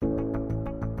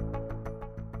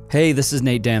Hey, this is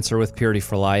Nate Dancer with Purity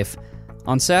for Life.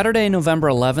 On Saturday, November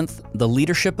 11th, the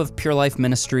leadership of Pure Life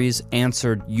Ministries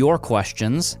answered your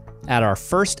questions at our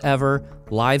first ever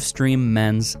live stream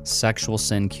men's sexual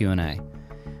sin Q&A.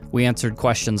 We answered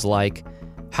questions like,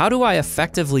 how do I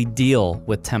effectively deal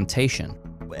with temptation?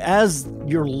 As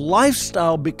your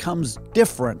lifestyle becomes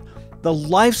different, the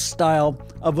lifestyle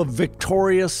of a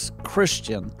victorious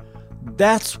Christian,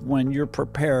 that's when you're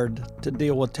prepared to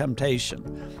deal with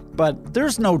temptation. But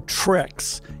there's no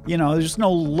tricks, there's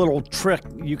no little trick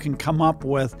you can come up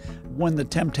with when the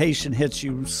temptation hits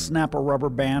you, snap a rubber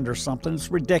band or something. It's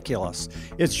ridiculous.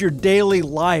 It's your daily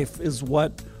life is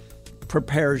what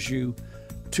prepares you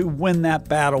to win that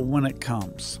battle when it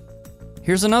comes.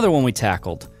 Here's another one we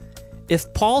tackled.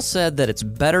 If Paul said that it's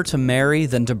better to marry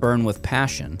than to burn with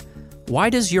passion, why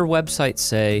does your website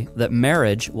say that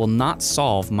marriage will not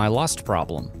solve my lust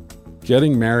problem?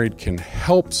 Getting married can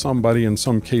help somebody in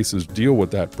some cases deal with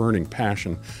that burning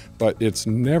passion, but it's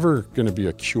never going to be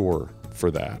a cure for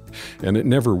that, and it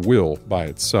never will by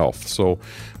itself. So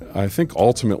I think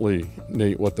ultimately,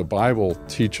 Nate, what the Bible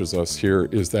teaches us here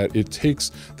is that it takes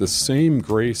the same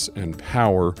grace and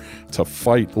power to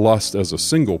fight lust as a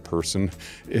single person.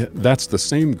 That's the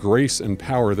same grace and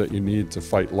power that you need to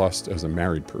fight lust as a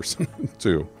married person,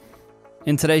 too.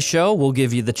 In today's show, we'll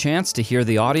give you the chance to hear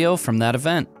the audio from that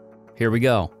event. Here we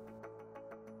go.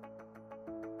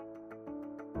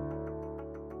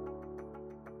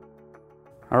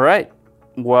 All right.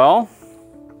 Well,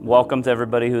 welcome to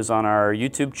everybody who's on our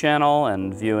YouTube channel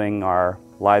and viewing our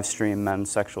live stream Men's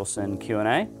Sexual Sin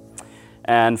Q&A.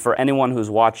 And for anyone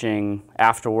who's watching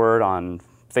afterward on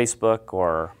Facebook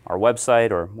or our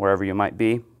website or wherever you might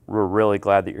be, we're really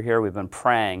glad that you're here. We've been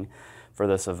praying for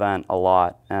this event a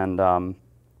lot. And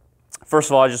first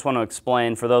of all, I just want to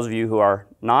explain, for those of you who are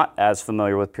not as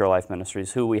familiar with Pure Life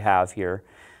Ministries, who we have here.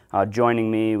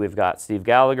 Joining me, we've got Steve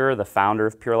Gallagher, the founder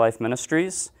of Pure Life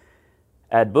Ministries,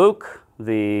 Ed Book,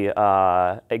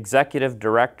 the executive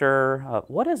director,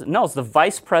 it's the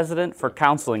vice president for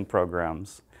counseling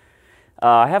programs.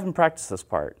 I haven't practiced this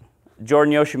part.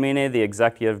 Jordan Yoshimine, the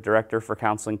executive director for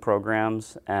counseling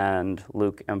programs, and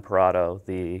Luke Imperato,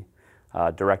 the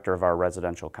director of our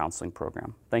residential counseling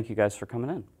program. Thank you guys for coming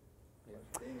in.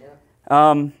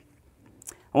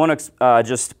 I want to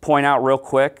just point out real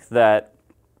quick that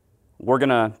we're going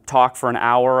to talk for an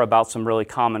hour about some really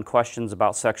common questions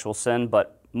about sexual sin,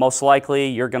 but most likely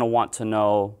you're going to want to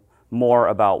know more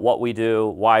about what we do,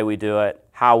 why we do it,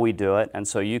 how we do it, and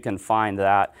so you can find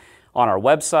that on our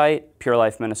website,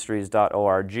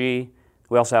 purelifeministries.org.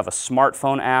 We also have a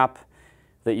smartphone app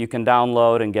that you can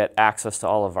download and get access to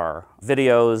all of our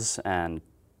videos and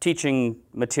teaching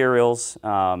materials.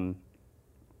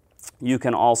 You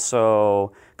can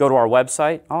also go to our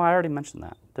website. Oh, I already mentioned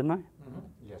that, didn't I? Mm-hmm.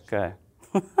 Yes. Okay.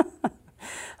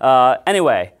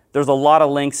 Anyway, there's a lot of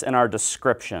links in our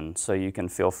description, so you can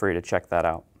feel free to check that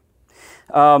out.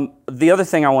 The other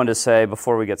thing I wanted to say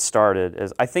before we get started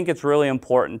is I think it's really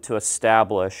important to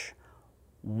establish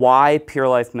why Pure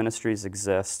Life Ministries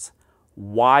exists,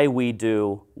 why we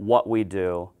do what we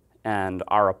do, and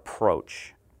our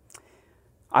approach.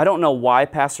 I don't know why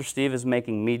Pastor Steve is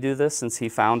making me do this since he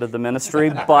founded the ministry,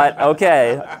 but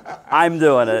okay, I'm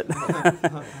doing it.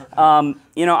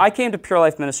 I came to Pure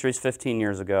Life Ministries 15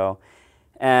 years ago,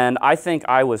 and I think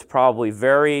I was probably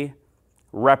very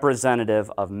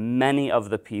representative of many of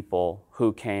the people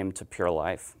who came to Pure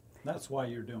Life. That's why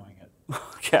you're doing it.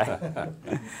 Okay.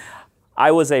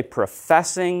 I was a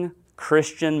professing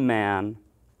Christian man,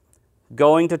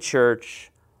 going to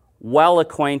church, well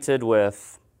acquainted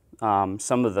with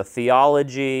some of the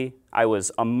theology. I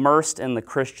was immersed in the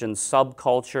Christian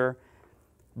subculture,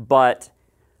 but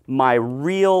my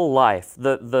real life,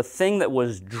 the thing that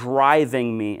was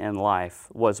driving me in life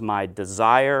was my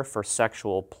desire for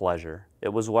sexual pleasure.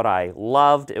 It was what I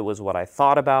loved, it was what I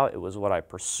thought about, it was what I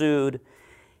pursued.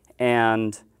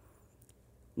 And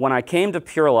when I came to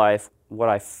Pure Life, what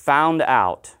I found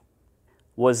out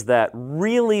was that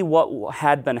really what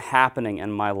had been happening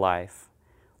in my life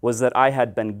was that I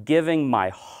had been giving my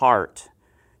heart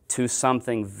to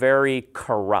something very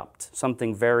corrupt,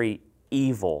 something very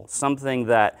evil, something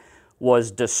that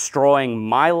was destroying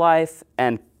my life,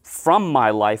 and from my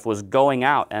life was going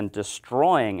out and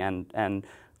destroying and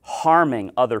harming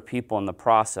other people in the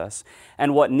process.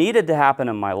 And what needed to happen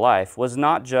in my life was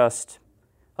not just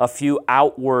a few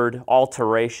outward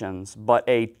alterations, but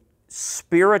a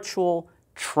spiritual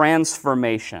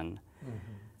transformation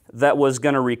that was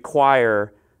going to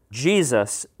require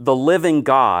Jesus, the living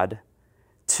God,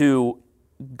 to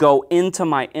go into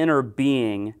my inner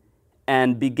being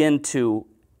and begin to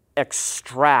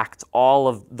extract all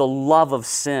of the love of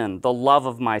sin, the love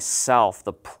of myself,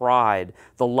 the pride,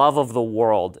 the love of the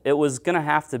world. It was going to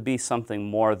have to be something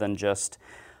more than just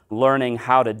learning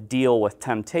how to deal with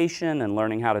temptation and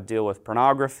learning how to deal with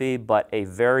pornography, but a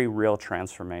very real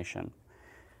transformation.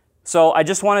 So I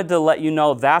just wanted to let you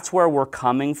know that's where we're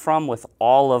coming from with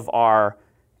all of our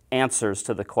answers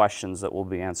to the questions that we'll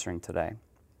be answering today.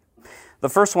 The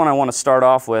first one I want to start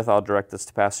off with, I'll direct this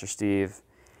to Pastor Steve.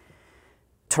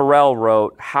 Terrell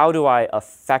wrote, "How do I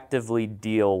effectively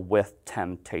deal with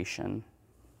temptation?"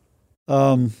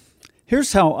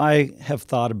 Here's how I have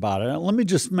thought about it. Let me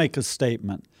just make a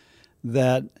statement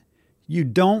that you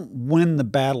don't win the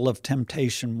battle of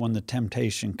temptation when the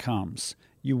temptation comes.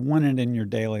 You win it in your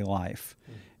daily life.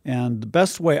 And the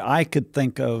best way I could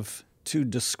think of to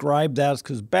describe that is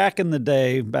because back in the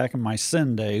day, back in my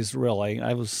sin days, really,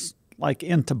 I was like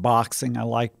into boxing. I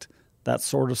liked that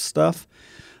sort of stuff.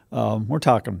 We're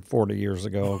talking 40 years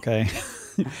ago, okay?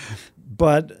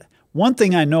 But one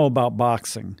thing I know about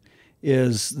boxing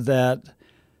is that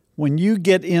when you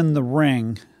get in the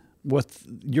ring with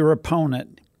your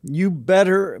opponent, you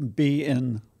better be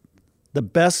in the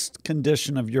best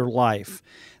condition of your life.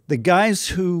 The guys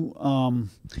who, I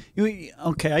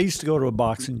used to go to a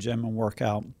boxing gym and work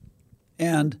out,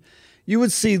 and you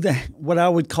would see what I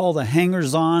would call the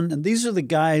hangers-on, and these are the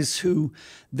guys who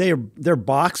they're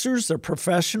boxers, they're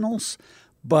professionals,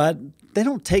 but they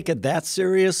don't take it that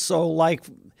serious. So like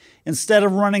instead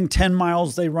of running 10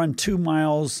 miles, they run 2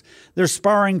 miles. They're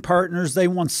sparring partners. They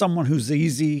want someone who's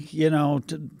easy,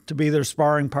 to be their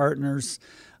sparring partners.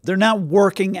 They're not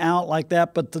working out like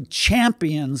that, but the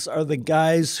champions are the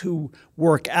guys who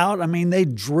work out. I mean, they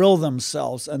drill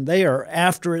themselves, and they are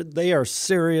after it. They are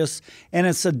serious, and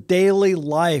it's a daily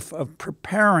life of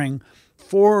preparing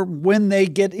for when they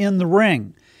get in the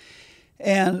ring.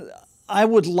 And I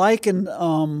would liken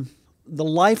the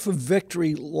life of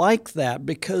victory like that,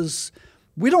 because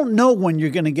we don't know when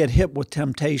you're going to get hit with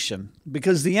temptation,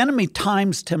 because the enemy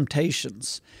times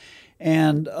temptations.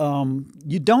 And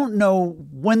you don't know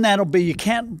when that'll be. You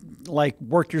can't like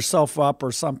work yourself up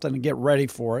or something and get ready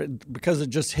for it, because it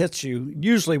just hits you,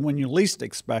 usually when you least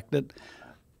expect it.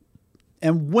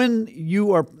 And when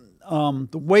you are,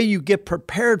 the way you get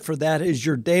prepared for that is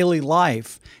your daily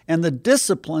life and the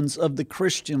disciplines of the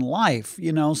Christian life,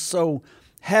 So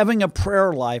having a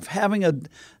prayer life, having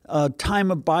a time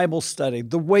of Bible study,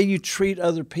 the way you treat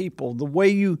other people, the way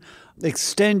you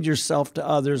extend yourself to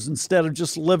others instead of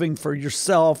just living for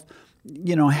yourself,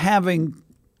 having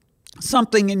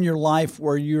something in your life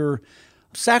where you're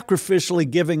sacrificially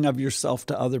giving of yourself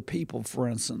to other people, for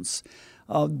instance.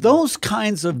 Those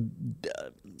kinds of,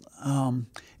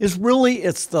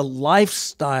 it's the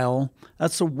lifestyle.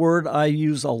 That's a word I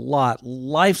use a lot,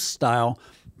 lifestyle.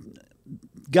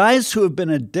 Guys who have been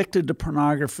addicted to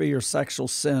pornography or sexual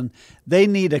sin, they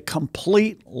need a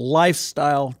complete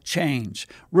lifestyle change,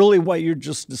 really what you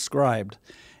just described.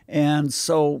 And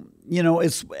so,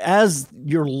 it's as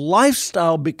your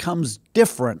lifestyle becomes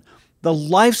different, the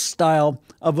lifestyle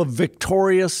of a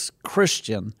victorious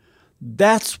Christian,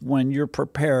 that's when you're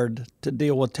prepared to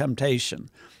deal with temptation.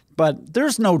 But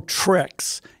there's no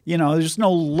tricks, there's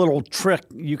no little trick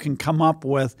you can come up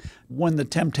with when the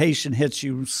temptation hits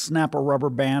you, snap a rubber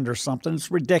band or something. It's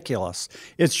ridiculous.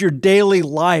 It's your daily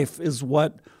life is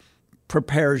what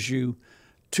prepares you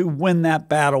to win that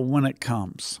battle when it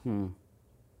comes.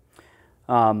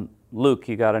 Luke,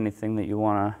 you got anything that you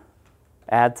want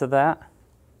to add to that?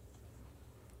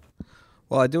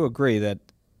 Well, I do agree that,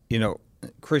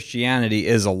 Christianity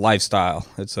is a lifestyle.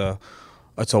 It's a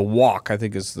walk, I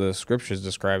think, as the scriptures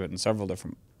describe it in several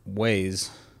different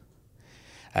ways.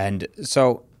 And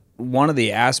so one of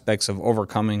the aspects of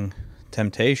overcoming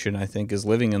temptation, I think, is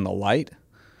living in the light.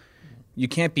 You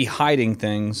can't be hiding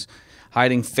things,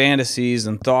 hiding fantasies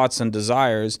and thoughts and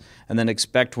desires, and then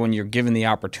expect when you're given the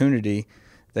opportunity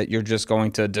that you're just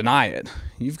going to deny it.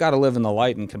 You've got to live in the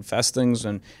light and confess things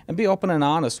and be open and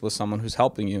honest with someone who's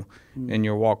helping you in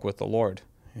your walk with the Lord.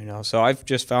 So I've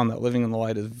just found that living in the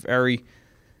light is very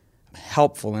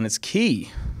helpful, and it's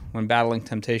key when battling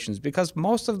temptations, because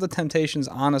most of the temptations,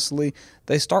 honestly,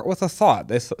 they start with a thought.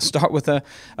 They start with a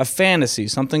fantasy,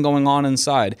 something going on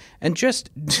inside. And just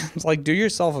like do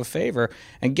yourself a favor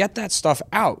and get that stuff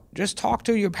out. Just talk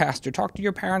to your pastor, talk to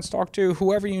your parents, talk to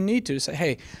whoever you need to. Say,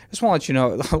 hey, I just want to let you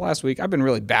know, last week I've been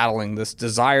really battling this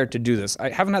desire to do this. I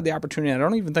haven't had the opportunity. I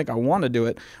don't even think I want to do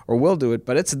it or will do it,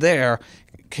 but it's there.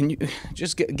 Can you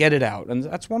just get it out? And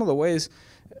that's one of the ways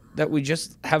that we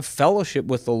just have fellowship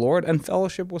with the Lord and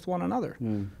fellowship with one another.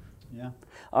 Yeah.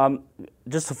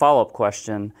 Just a follow-up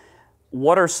question.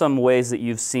 What are some ways that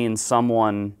you've seen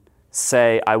someone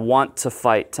say, I want to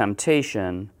fight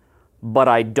temptation, but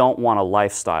I don't want a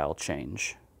lifestyle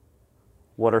change?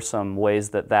 What are some ways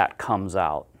that that comes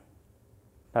out?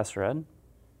 Pastor Ed?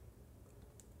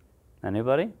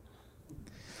 Anybody?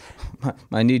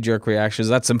 My knee-jerk reaction is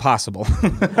that's impossible.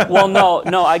 Well,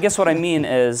 no, I guess what I mean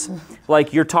is,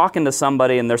 like, you're talking to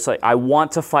somebody and they're like, I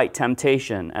want to fight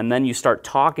temptation, and then you start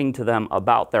talking to them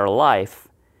about their life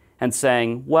and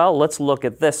saying, well, let's look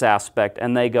at this aspect,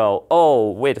 and they go,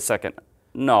 oh, wait a second,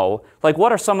 no. Like,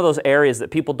 what are some of those areas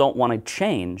that people don't want to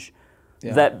change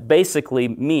that basically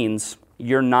means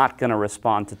you're not going to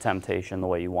respond to temptation the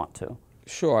way you want to?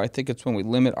 Sure, I think it's when we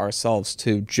limit ourselves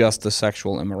to just the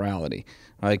sexual immorality.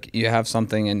 Like, you have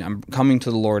something, and I'm coming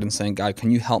to the Lord and saying, God, can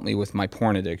you help me with my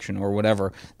porn addiction or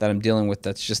whatever that I'm dealing with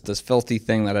that's just this filthy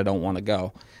thing that I don't want to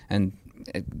go and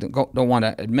don't want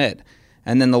to admit.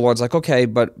 And then the Lord's like, okay,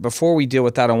 but before we deal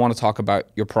with that, I want to talk about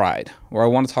your pride, or I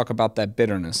want to talk about that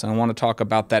bitterness, and I want to talk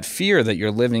about that fear that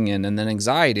you're living in, and then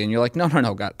anxiety. And you're like, no,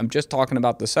 God, I'm just talking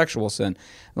about the sexual sin. And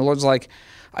the Lord's like,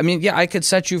 I mean, yeah, I could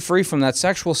set you free from that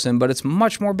sexual sin, but it's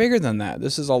much more bigger than that.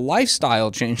 This is a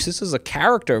lifestyle change. This is a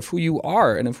character of who you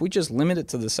are. And if we just limit it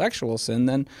to the sexual sin,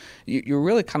 then you're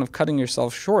really kind of cutting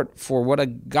yourself short for what a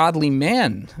godly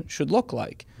man should look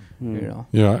like. You know?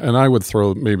 Yeah, and I would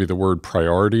throw maybe the word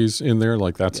priorities in there,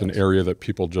 like that's an area that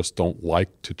people just don't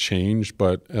like to change.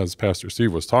 But as Pastor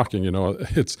Steve was talking,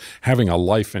 it's having a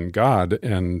life in God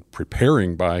and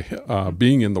preparing by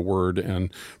being in the Word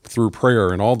and through prayer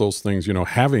and all those things,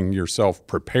 having yourself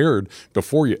prepared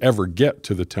before you ever get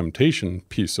to the temptation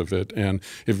piece of it. And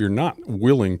if you're not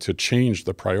willing to change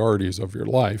the priorities of your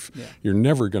life, you're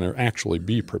never going to actually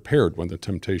be prepared when the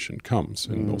temptation comes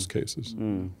in those cases.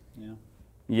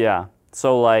 Yeah.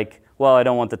 So like, well, I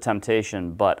don't want the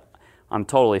temptation, but I'm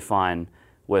totally fine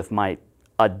with my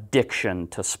addiction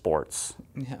to sports.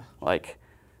 Yeah. Like,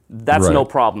 that's no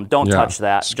problem. Don't touch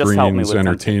that. Screens, just help me with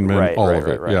entertainment, all of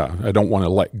it. Right. Yeah. I don't want to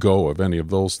let go of any of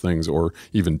those things or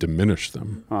even diminish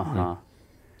them. Uh-huh.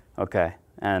 Yeah. Okay.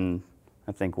 And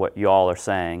I think what y'all are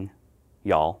saying,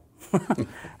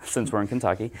 since we're in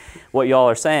Kentucky, what y'all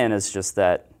are saying is just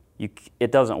that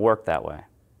it doesn't work that way.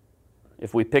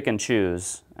 If we pick and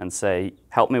choose and say,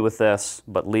 help me with this,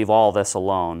 but leave all this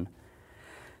alone,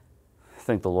 I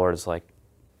think the Lord is like,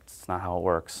 it's not how it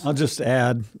works. I'll just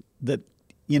add that,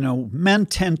 men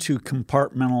tend to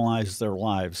compartmentalize their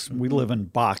lives. We live in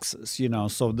boxes,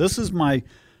 so this is my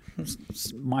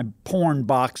porn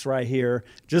box right here.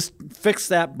 Just fix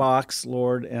that box,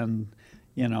 Lord, and,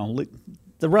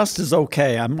 the rest is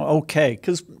okay. I'm okay.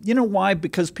 Because, why?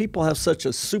 Because people have such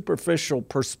a superficial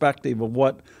perspective of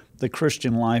what the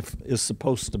Christian life is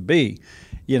supposed to be,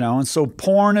 and so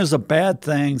porn is a bad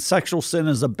thing, sexual sin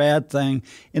is a bad thing.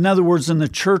 In other words, in the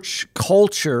church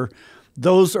culture,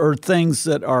 those are things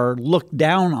that are looked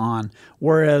down on,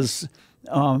 whereas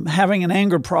having an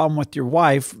anger problem with your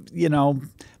wife,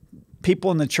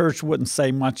 people in the church wouldn't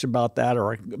say much about that,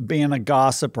 or being a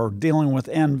gossip or dealing with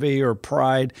envy or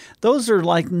pride. Those are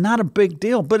like not a big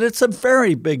deal, but it's a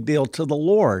very big deal to the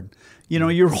Lord.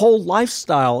 Your whole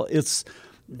lifestyle,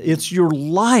 it's your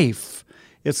life.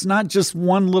 It's not just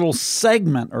one little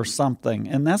segment or something.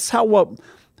 And that's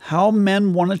how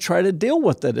men want to try to deal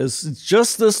with it, is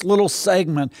just this little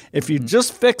segment. If you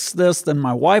just fix this, then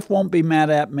my wife won't be mad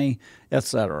at me,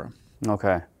 etc.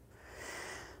 Okay.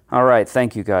 All right.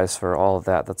 Thank you guys for all of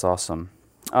that. That's awesome.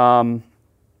 I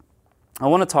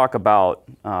want to talk about,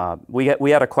 we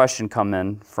had a question come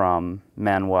in from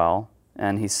Manuel,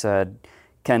 and he said,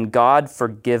 can God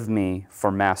forgive me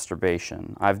for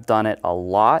masturbation? I've done it a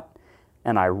lot,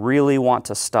 and I really want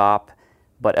to stop,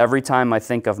 but every time I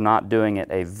think of not doing it,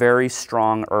 a very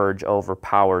strong urge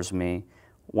overpowers me.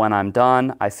 When I'm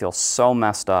done, I feel so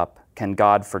messed up. Can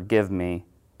God forgive me,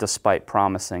 despite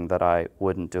promising that I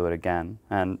wouldn't do it again?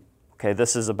 And, okay,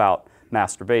 this is about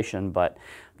masturbation, but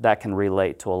that can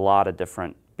relate to a lot of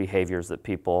different behaviors that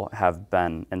people have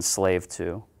been enslaved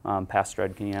to. Pastor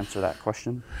Ed, can you answer that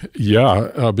question?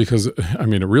 Yeah, because,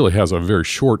 it really has a very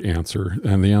short answer,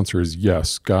 and the answer is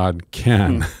yes, God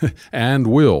can and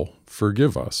will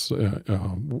forgive us.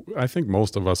 I think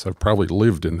most of us have probably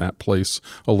lived in that place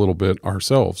a little bit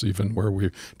ourselves, even where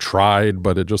we tried,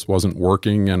 but it just wasn't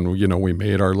working, and we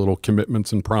made our little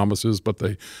commitments and promises, but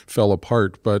they fell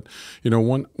apart. But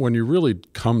when you really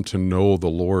come to know the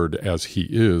Lord as He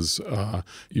is,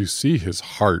 you see His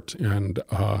heart, and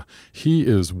He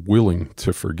is willing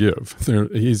to forgive.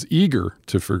 He's eager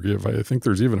to forgive. I think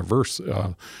there's even a verse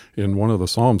in one of the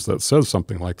Psalms that says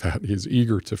something like that. He's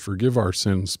eager to forgive our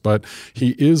sins, but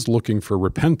he is looking for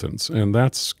repentance, and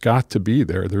that's got to be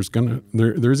there. There isn't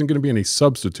going to be any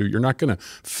substitute. You're not going to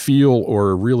feel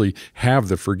or really have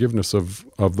the forgiveness of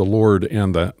the Lord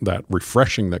and that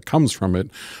refreshing that comes from it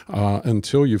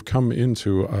until you've come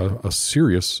into a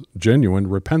serious, genuine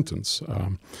repentance.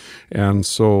 And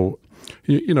so,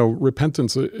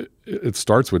 repentance, it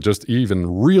starts with just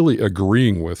even really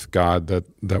agreeing with God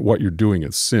that what you're doing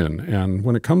is sin. And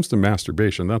when it comes to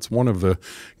masturbation, that's one of the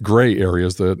gray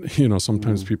areas that,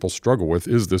 sometimes people struggle with.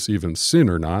 Is this even sin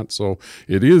or not? So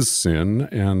it is sin.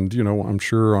 And, I'm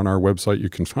sure on our website you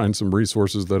can find some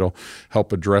resources that'll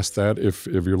help address that if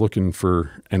you're looking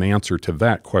for an answer to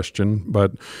that question.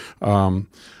 But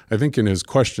I think in his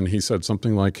question, he said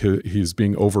something like he's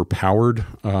being overpowered.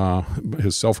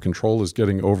 His self-control is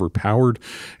getting overpowered.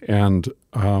 And,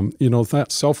 that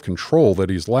self-control that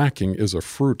he's lacking is a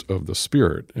fruit of the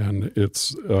Spirit. And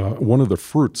it's one of the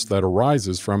fruits that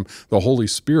arises from the Holy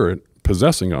Spirit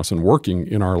possessing us and working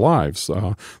in our lives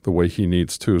the way he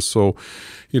needs to. So,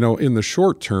 in the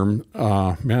short term,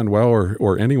 Manuel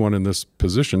or anyone in this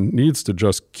position needs to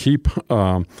just keep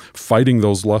fighting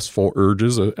those lustful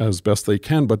urges as best they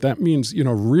can. But that means,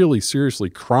 really seriously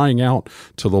crying out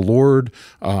to the Lord,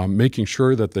 making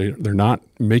sure that they're not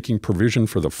making provision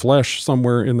for the flesh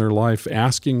somewhere in their life,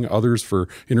 asking others for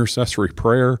intercessory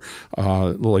prayer,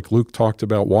 like Luke talked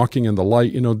about, walking in the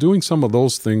light. Doing some of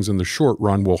those things in the short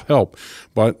run will help.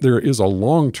 But there is a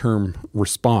long-term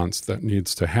response that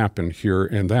needs to happen here,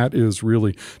 and that is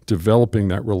really developing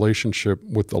that relationship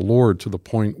with the Lord to the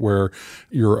point where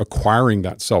you're acquiring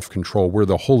that self-control, where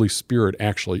the Holy Spirit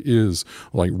actually is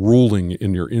like ruling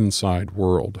in your inside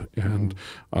world. And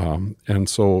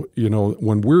so,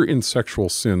 when we're in sexual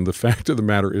sin, the fact of the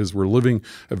matter is we're living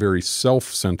a very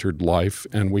self-centered life,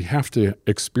 and we have to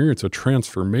experience a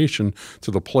transformation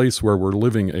to the place where we're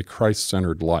living a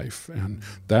Christ-centered life. And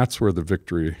that's where the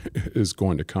victory is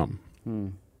going to come.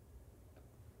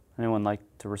 Anyone like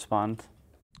to respond?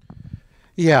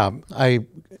 Yeah, I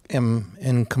am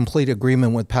in complete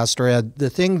agreement with Pastor Ed. The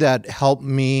thing that helped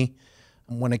me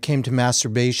when it came to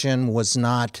masturbation was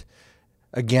not,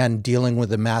 again, dealing with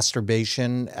the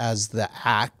masturbation as the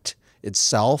act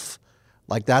itself.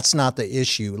 Like, that's not the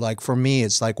issue. Like, for me,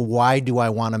 it's like, why do I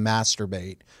want to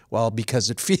masturbate? Well,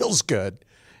 because it feels good,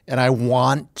 and I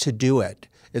want to do it.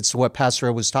 It's what Pastor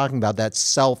Ed was talking about, that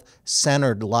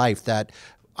self-centered life, that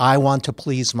I want to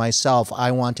please myself.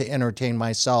 I want to entertain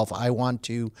myself. I want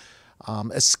to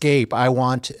escape. I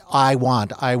want.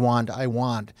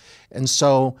 And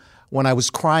so when I was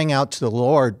crying out to the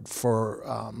Lord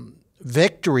for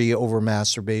victory over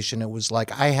masturbation, it was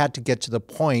like I had to get to the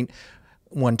point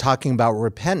when talking about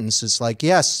repentance. It's like,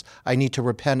 yes, I need to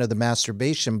repent of the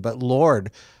masturbation, but Lord,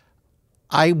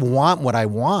 I want what I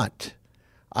want.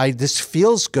 This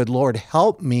feels good. Lord,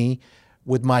 help me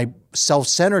with my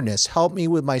self-centeredness. Help me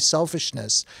with my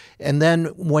selfishness. And then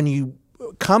when you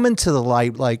come into the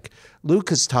light, like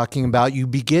Luke is talking about, you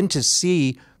begin to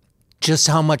see just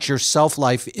how much your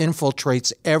self-life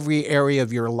infiltrates every area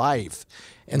of your life.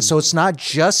 And so it's not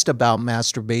just about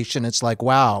masturbation. It's like,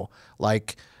 wow,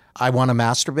 like I want to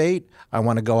masturbate. I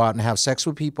want to go out and have sex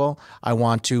with people. I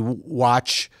want to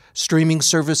watch streaming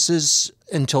services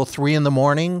until 3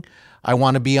 a.m. I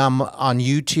want to be on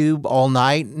YouTube all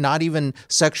night, not even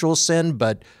sexual sin,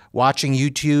 but watching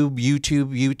YouTube,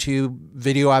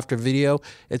 video after video.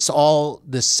 It's all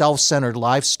this self-centered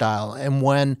lifestyle. And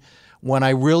when I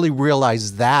really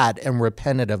realized that and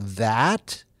repented of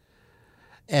that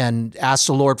and asked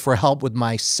the Lord for help with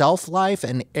my self-life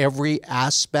and every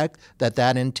aspect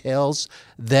that entails,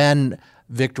 then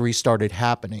victory started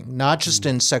happening, not just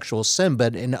in sexual sin,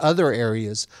 but in other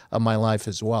areas of my life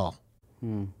as well.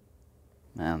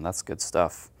 Man, that's good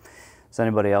stuff. Does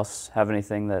anybody else have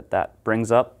anything that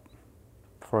brings up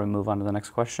before we move on to the next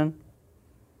question?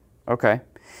 Okay.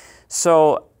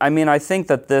 So, I think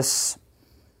that this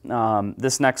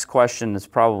next question is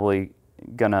probably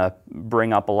going to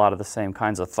bring up a lot of the same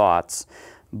kinds of thoughts,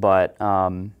 but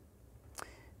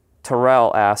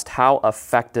Terrell asked, how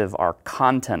effective are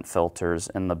content filters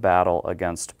in the battle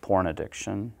against porn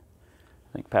addiction?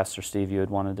 I think, Pastor Steve, you had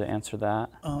wanted to answer that.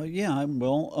 Yeah, I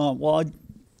will. Well,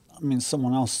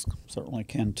 someone else certainly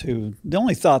can too. The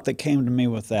only thought that came to me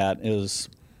with that is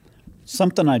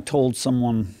something I told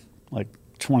someone like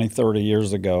 20, 30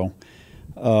 years ago.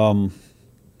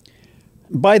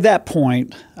 By that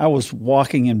point, I was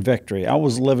walking in victory. I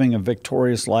was living a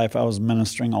victorious life. I was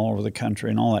ministering all over the country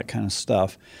and all that kind of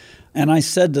stuff. And I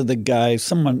said to the guy,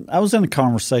 I was in a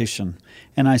conversation,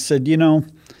 and I said,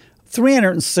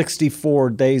 364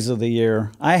 days of the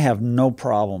year, I have no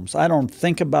problems. I don't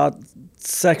think about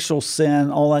sexual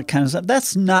sin, all that kind of stuff.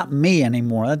 That's not me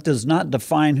anymore. That does not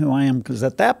define who I am, because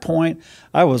at that point,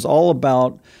 I was all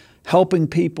about helping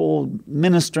people,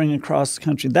 ministering across the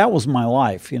country. That was my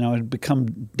life. It had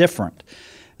become different.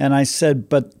 And I said,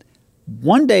 but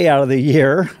one day out of the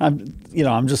year,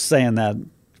 I'm just saying that,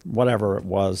 whatever it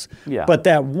was. Yeah. But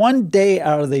that one day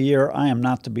out of the year, I am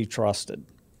not to be trusted.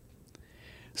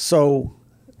 So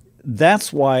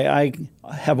that's why I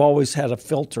have always had a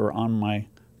filter on my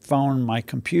phone, my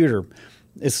computer.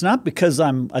 It's not because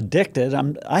I'm addicted.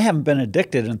 I haven't been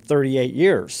addicted in 38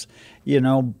 years,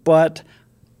 but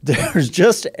there's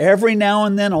just every now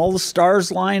and then all the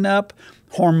stars line up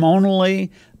hormonally.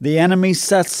 The enemy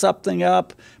sets something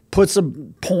up, puts a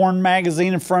porn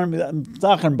magazine in front of me. I'm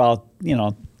talking about,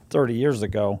 30 years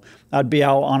ago. I'd be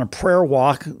out on a prayer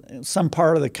walk in some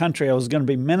part of the country I was going to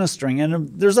be ministering, and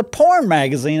there's a porn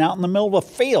magazine out in the middle of a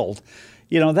field,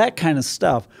 that kind of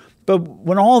stuff. But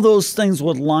when all those things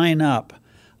would line up,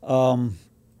 I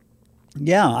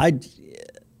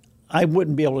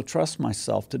wouldn't be able to trust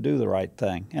myself to do the right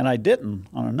thing. And I didn't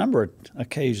on a number of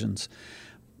occasions.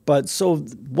 But so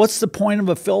what's the point of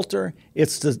a filter?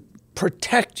 It's to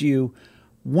protect you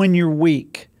when you're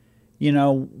weak.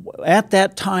 At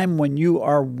that time when you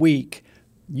are weak,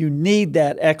 you need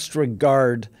that extra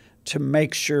guard to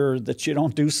make sure that you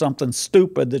don't do something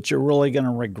stupid that you're really going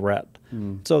to regret.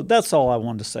 So that's all I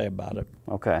wanted to say about it.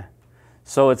 Okay.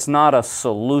 So it's not a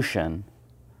solution,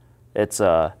 it's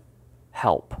a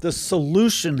help. The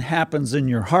solution happens in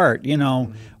your heart.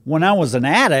 When I was an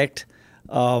addict,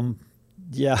 there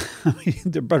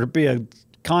better be a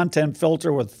content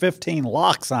filter with 15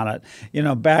 locks on it,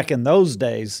 back in those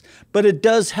days. But it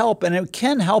does help, and it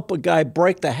can help a guy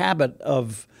break the habit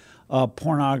of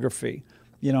pornography,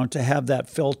 to have that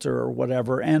filter or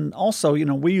whatever. And also,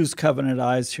 we use Covenant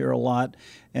Eyes here a lot,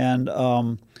 and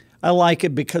I like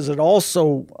it because it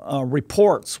also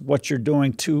reports what you're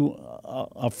doing to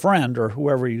a friend or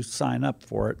whoever you sign up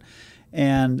for it.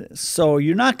 And so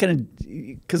you're not going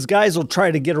to, because guys will try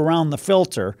to get around the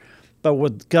filter, but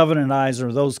with Covenant Eyes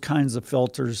or those kinds of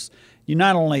filters, you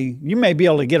may be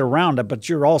able to get around it, but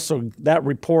you're also, that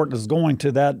report is going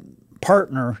to that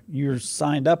partner you're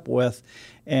signed up with,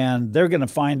 and they're going to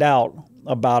find out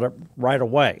about it right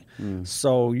away.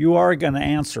 So you are going to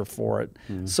answer for it.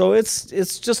 So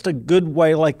it's just a good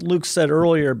way, like Luke said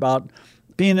earlier, about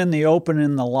being in the open,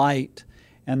 in the light,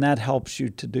 and that helps you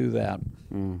to do that.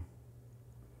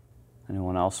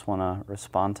 Anyone else want to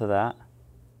respond to that?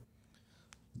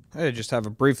 I just have a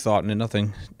brief thought, and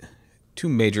nothing too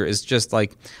major. It's just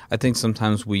like, I think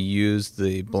sometimes we use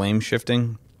the blame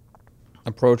shifting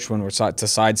approach when we're to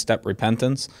sidestep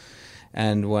repentance.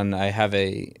 And when I have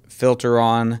a filter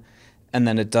on and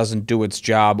then it doesn't do its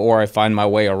job, or I find my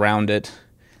way around it,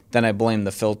 then I blame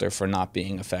the filter for not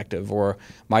being effective. Or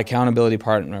my accountability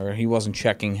partner, he wasn't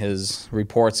checking his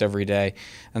reports every day.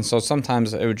 And so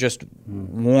sometimes I would just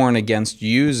warn against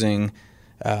using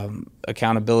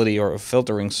accountability or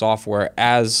filtering software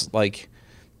as like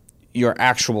your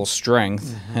actual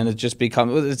strength, and it just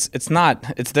becomes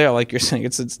it's there, like you're saying,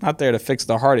 it's not there to fix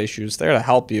the heart issues, it's there to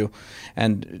help you.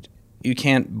 And you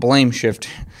can't blame shift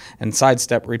and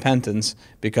sidestep repentance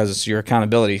because your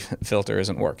accountability filter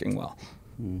isn't working well.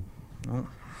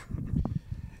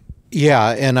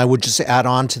 Yeah, and I would just add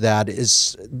on to that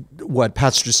is what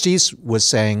Pastor Steve was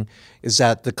saying, is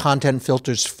that the content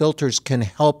filters can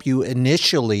help you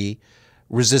initially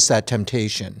resist that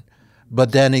temptation.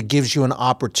 But then it gives you an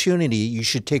opportunity. You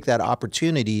should take that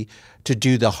opportunity to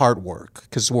do the heart work,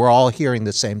 because we're all hearing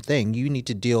the same thing. You need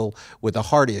to deal with a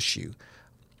heart issue.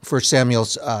 1 Samuel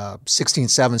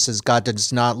 16:7 says, God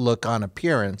does not look on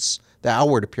appearance, the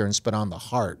outward appearance, but on the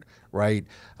heart, right?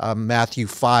 Matthew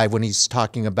 5, when he's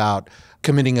talking about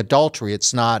committing adultery,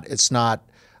 it's not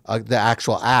the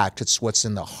actual act, it's what's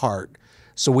in the heart.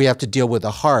 So we have to deal with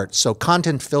the heart. So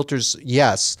content filters,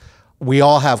 yes, we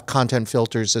all have content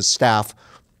filters as staff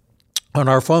on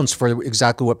our phones for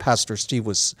exactly what Pastor Steve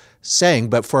was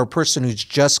saying. But for a person who's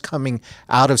just coming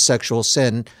out of sexual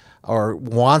sin or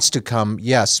wants to come,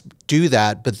 yes, do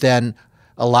that, but then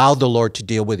allow the Lord to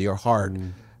deal with your heart.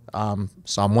 Psalm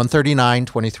 139,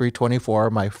 23, 24,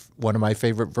 one of my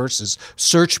favorite verses.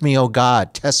 Search me, O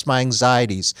God, test my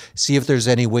anxieties, see if there's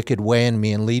any wicked way in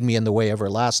me, and lead me in the way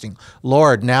everlasting.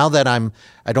 Lord, now that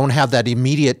I don't have that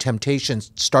immediate temptation,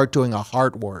 start doing a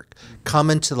heart work. Come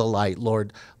into the light,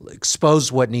 Lord.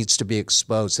 Expose what needs to be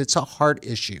exposed. It's a heart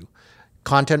issue.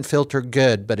 Content filter,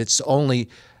 good, but it's only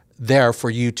there for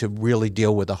you to really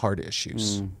deal with the heart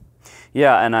issues.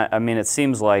 Yeah, and I mean, it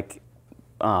seems like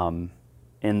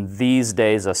in these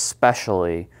days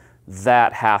especially,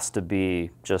 that has to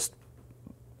be just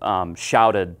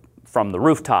shouted from the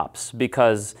rooftops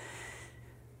because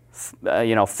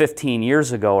 15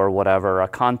 years ago or whatever, a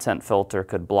content filter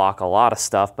could block a lot of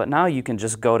stuff, but now you can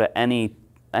just go to any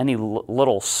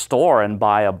little store and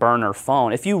buy a burner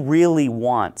phone. If you really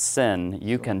want sin,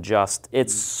 you can just,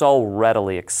 it's so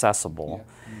readily accessible.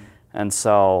 And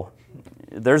so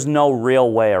there's no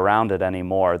real way around it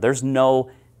anymore. There's no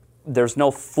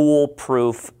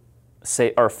foolproof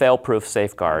or fail-proof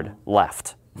safeguard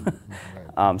left.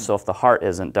 So if the heart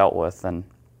isn't dealt with, then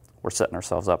we're setting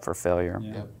ourselves up for failure.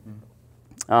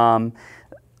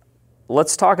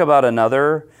 Let's talk about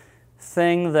another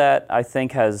thing that I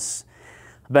think has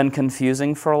been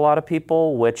confusing for a lot of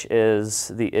people, which is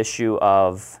the issue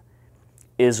of,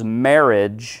 is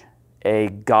marriage a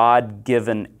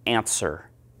God-given answer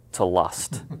to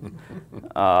lust?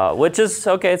 Which is,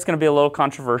 okay, it's going to be a little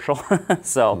controversial,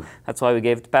 so that's why we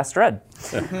gave it to Pastor Ed.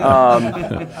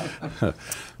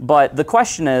 But the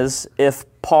question is, if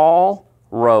Paul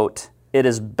wrote, "It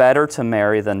is better to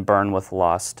marry than burn with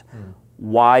lust,"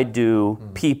 why do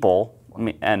people,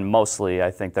 and mostly I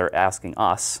think they're asking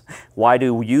us, why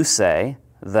do you say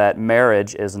that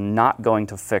marriage is not going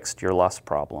to fix your lust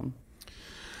problem?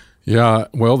 Yeah,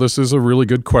 well, this is a really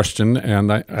good question,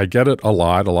 and I get it a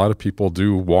lot. A lot of people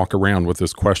do walk around with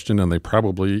this question, and they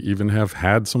probably even have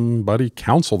had somebody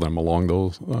counsel them along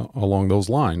those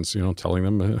lines, telling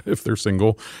them if they're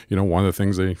single, one of the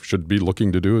things they should be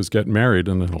looking to do is get married,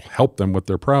 and it'll help them with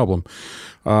their problem.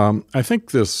 I think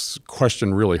this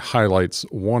question really highlights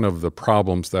one of the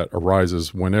problems that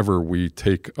arises whenever we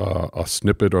take a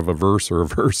snippet of a verse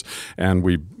and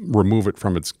we remove it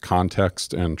from its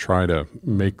context and try to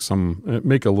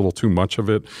make a little too much of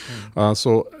it.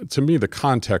 So to me, the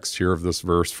context here of this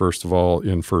verse, first of all,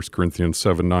 in 1 Corinthians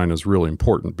 7:9 is really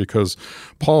important, because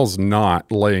Paul's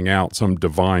not laying out some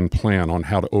divine plan on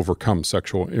how to overcome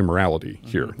sexual immorality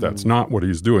here. That's not what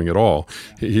he's doing at all.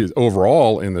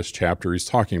 Overall in this chapter,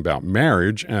 he's talking about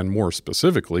marriage, and more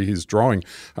specifically, he's drawing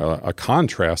a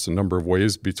contrast a number of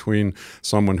ways between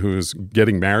someone who's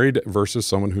getting married versus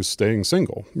someone who's staying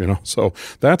single. So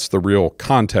that's the real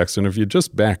context. And if you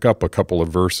just back up a couple of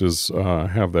verses,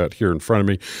 have that here in front of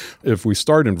me. If we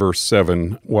start in verse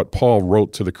 7, what Paul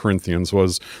wrote to the Corinthians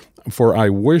was, "For I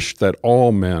wish that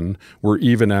all men were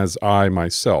even as I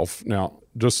myself." Now,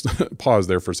 just pause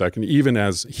there for a second. Even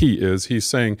as he's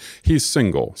saying he's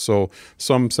single. So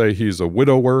some say he's a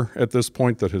widower at this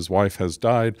point, that his wife has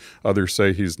died. Others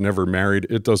say he's never married.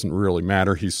 It doesn't really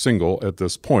matter. He's single at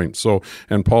this point. So,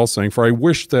 and Paul's saying, "For I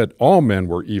wish that all men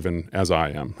were even as I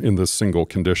am in this single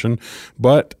condition,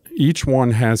 but each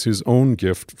one has his own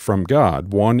gift from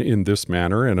God, one in this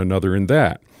manner and another in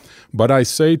that. But I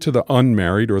say to the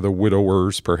unmarried," or the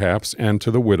widowers perhaps, "and to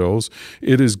the widows,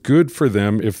 it is good for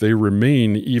them if they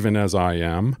remain even as I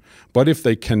am. But if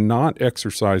they cannot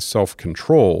exercise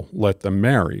self-control, let them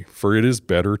marry, for it is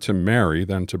better to marry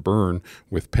than to burn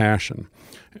with passion."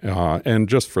 And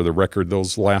just for the record,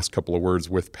 those last couple of words,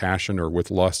 "with passion" or "with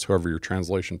lust," however your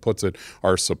translation puts it,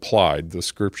 are supplied. The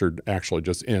scripture actually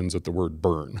just ends at the word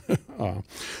 "burn."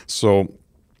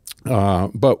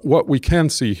 But what we can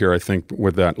see here, I think,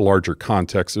 with that larger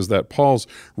context, is that Paul's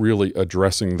really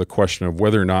addressing the question of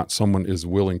whether or not someone is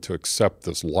willing to accept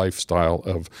this lifestyle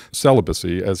of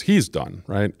celibacy as he's done,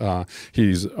 right?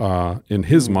 He's in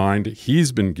his mind,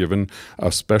 he's been given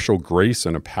a special grace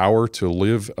and a power to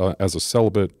live as a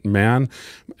celibate man,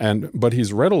 but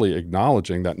he's readily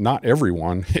acknowledging that not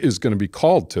everyone is going to be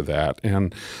called to that.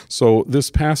 And so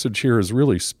this passage here is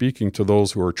really speaking to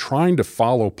those who are trying to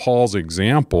follow Paul's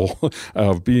example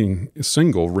of being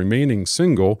single, remaining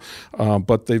single,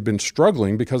 but they've been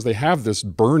struggling because they have this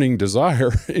burning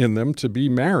desire in them to be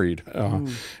married.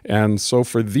 And so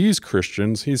for these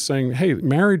Christians, he's saying, hey,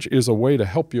 marriage is a way to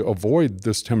help you avoid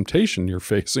this temptation you're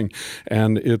facing.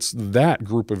 And it's that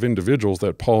group of individuals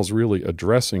that Paul's really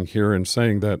addressing here and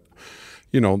saying that,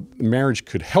 marriage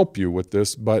could help you with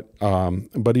this, but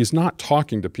he's not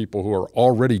talking to people who are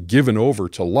already given over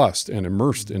to lust and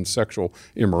immersed in sexual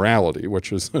immorality,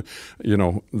 which is,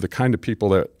 the kind of people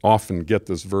that often get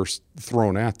this verse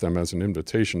thrown at them as an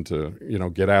invitation to,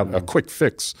 get out a quick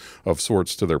fix of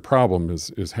sorts to their problem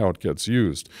is how it gets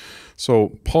used.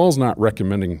 So Paul's not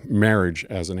recommending marriage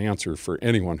as an answer for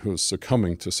anyone who's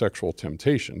succumbing to sexual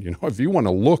temptation. If you want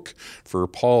to look for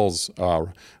Paul's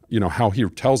how he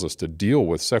tells us to deal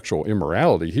with sexual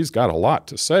immorality, he's got a lot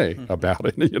to say about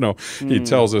it. He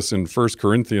tells us in 1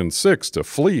 Corinthians 6 to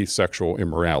flee sexual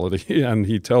immorality, and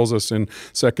he tells us in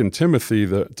 2 Timothy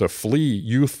to flee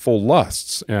youthful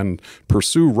lusts and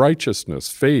pursue righteousness,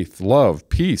 faith, love,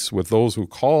 peace with those who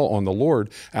call on the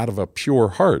Lord out of a pure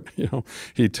heart.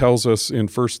 He tells us in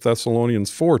 1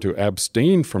 Thessalonians 4 to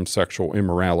abstain from sexual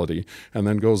immorality, and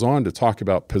then goes on to talk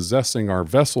about possessing our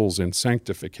vessels in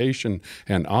sanctification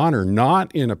and honor,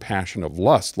 not in a passion of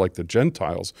lust like the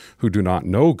Gentiles who do not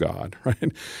know God.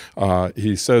 Right?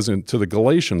 He says to the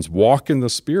Galatians, walk in the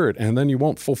Spirit, and then you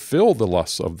won't fulfill the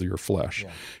lusts of your flesh.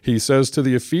 Yeah. He says to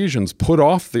the Ephesians, put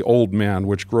off the old man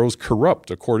which grows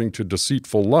corrupt according to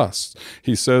deceitful lusts.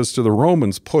 He says to the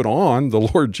Romans, put on the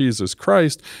Lord Jesus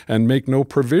Christ and make no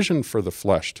provision for the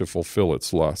flesh to fulfill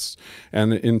its lusts.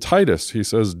 And in Titus, he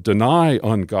says, deny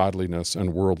ungodliness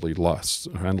and worldly lusts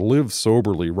and live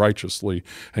soberly, righteously,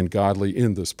 and godly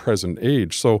in this present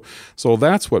age. So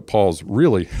that's what Paul's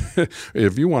really,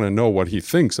 if you want to know what he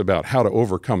thinks about how to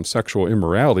overcome sexual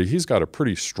immorality, he's got a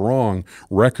pretty strong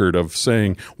record of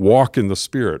saying, walk in the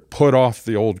Spirit, put off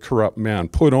the old corrupt man,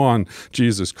 put on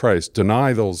Jesus Christ,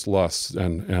 deny those lusts,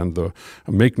 and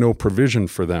make no provision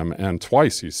for them. And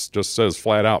twice he just says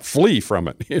flat out, flee from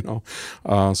it.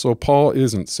 So Paul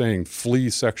isn't saying flee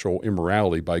sexual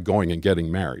immorality by going and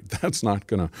getting married. That's not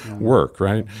going to work,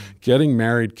 right? Getting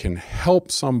married can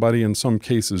help somebody in some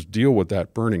cases deal with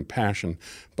that burning passion,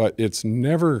 but it's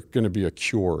never going to be a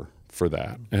cure for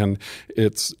that. And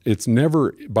it's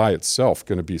never by itself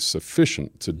going to be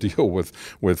sufficient to deal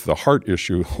with the heart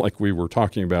issue like we were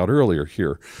talking about earlier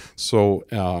here. So,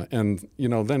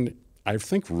 then I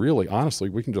think really, honestly,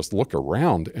 we can just look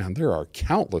around and there are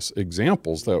countless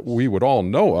examples that we would all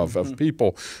know of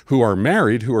people who are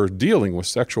married who are dealing with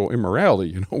sexual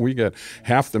immorality. We get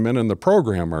half the men in the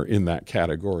program are in that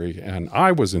category, and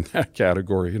I was in that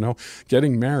category.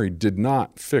 Getting married did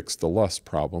not fix the lust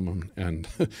problem, and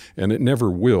it never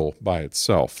will by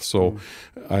itself. So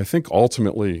I think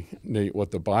ultimately, Nate, what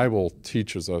the Bible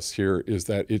teaches us here is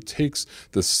that it takes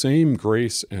the same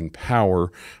grace and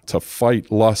power to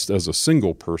fight lust as a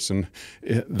single person.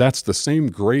 That's the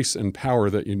same grace and power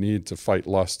that you need to fight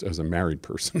lust as a married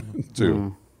person,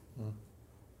 too.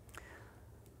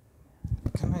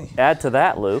 Can I add to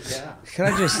that, Luke? Yeah. Can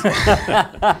I just...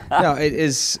 No, it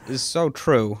is so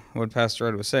true what Pastor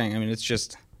Ed was saying. I mean, it's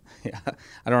just... Yeah,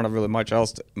 I don't have really much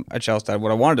else to add.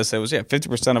 What I wanted to say was,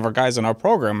 50% of our guys in our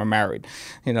program are married.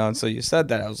 And so you said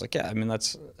that. I was like,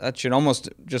 that should almost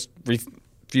just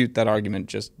refute that argument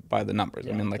just by the numbers.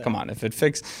 Yeah, I mean, come on.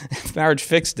 If marriage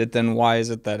fixed it, then why is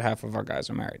it that half of our guys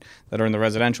are married that are in the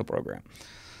residential program?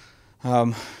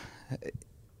 And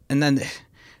then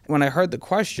when I heard the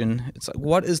question, it's like,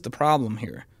 what is the problem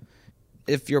here?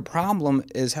 If your problem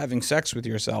is having sex with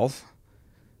yourself,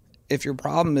 if your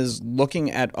problem is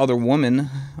looking at other women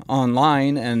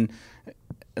online and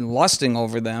lusting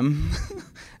over them,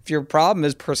 if your problem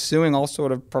is pursuing all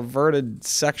sort of perverted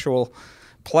sexual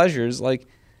pleasures,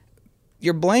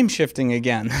 you're blame shifting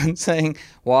again and saying,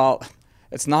 well,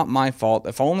 it's not my fault.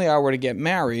 If only I were to get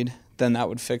married, then that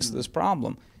would fix this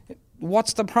problem.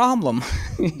 What's the problem?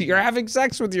 You're having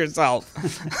sex with yourself.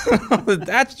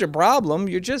 That's your problem.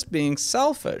 You're just being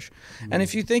selfish. And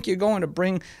if you think you're going to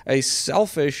bring a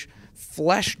selfish,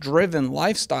 flesh-driven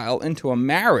lifestyle into a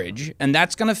marriage and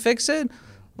that's going to fix it,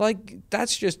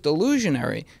 that's just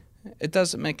delusionary. It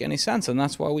doesn't make any sense, and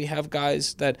that's why we have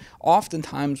guys that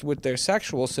oftentimes with their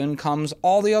sexual sin comes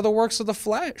all the other works of the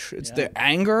flesh. It's their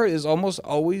anger is almost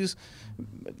always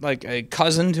like a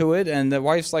cousin to it, and the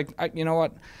wife's like, you know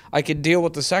what, I could deal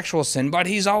with the sexual sin, but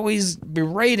he's always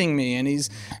berating me, and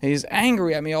he's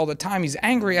angry at me all the time. He's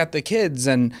angry at the kids,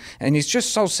 and he's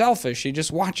just so selfish. He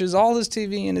just watches all his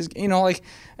TV and his,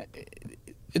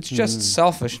 it's just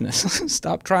selfishness.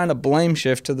 Stop trying to blame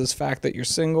shift to this fact that you're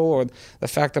single or the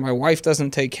fact that my wife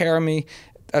doesn't take care of me.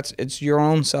 It's your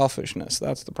own selfishness.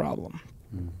 That's the problem.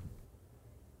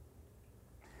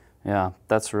 Yeah,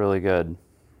 that's really good.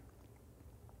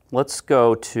 Let's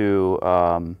go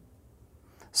to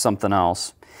something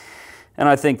else. And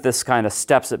I think this kind of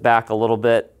steps it back a little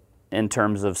bit in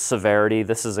terms of severity.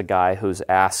 This is a guy who's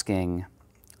asking,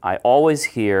 I always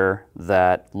hear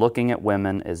that looking at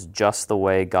women is just the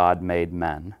way God made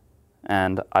men.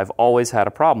 And I've always had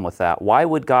a problem with that. Why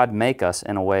would God make us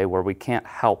in a way where we can't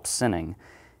help sinning?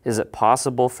 Is it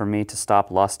possible for me to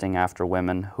stop lusting after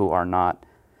women who are not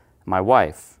my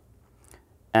wife?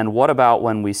 And what about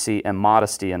when we see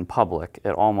immodesty in public?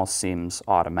 It almost seems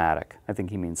automatic. I think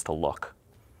he means to look.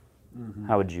 Mm-hmm.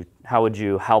 How would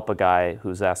you help a guy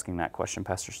who's asking that question,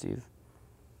 Pastor Steve?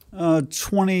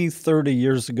 20, 30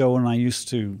 years ago when I used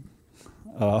to,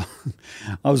 I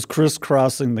was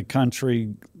crisscrossing the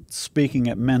country speaking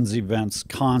at men's events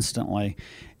constantly.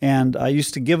 And I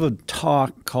used to give a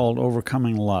talk called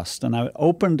Overcoming Lust. And I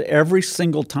opened every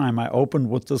single time, I opened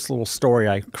with this little story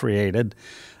I created.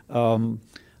 A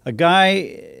guy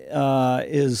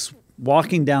is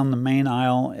walking down the main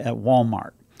aisle at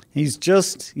Walmart. He's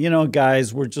just,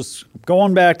 guys, we're just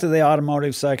going back to the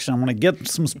automotive section. I'm going to get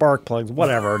some spark plugs,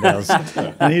 whatever it is.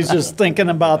 And he's just thinking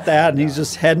about that, and he's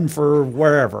just heading for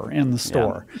wherever in the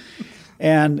store. Yeah.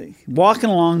 And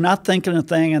walking along, not thinking a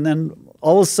thing, and then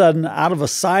all of a sudden, out of a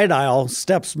side aisle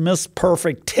steps Miss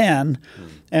Perfect 10,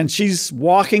 and she's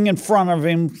walking in front of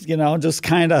him, just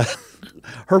kind of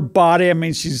her body. I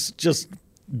mean, she's just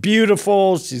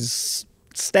beautiful. She's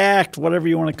stacked, whatever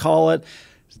you want to call it,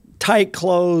 tight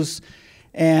clothes.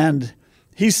 And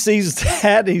he sees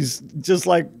that. He's just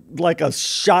like a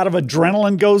shot of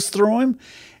adrenaline goes through him.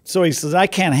 So he says, I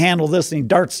can't handle this. And he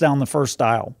darts down the first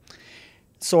aisle.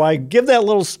 So I give that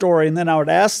little story, and then I would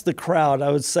ask the crowd, I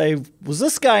would say, was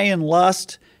this guy in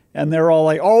lust? And they're all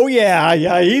like, oh, yeah,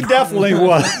 he definitely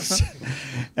was.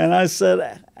 And I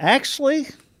said, actually,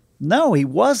 no, he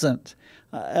wasn't.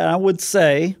 And I would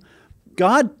say,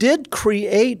 God did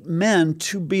create men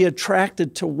to be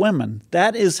attracted to women.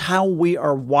 That is how we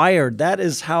are wired. That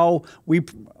is how we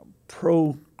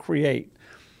procreate.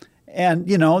 And,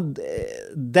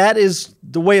 that is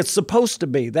the way it's supposed to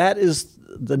be. That is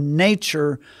the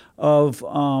nature of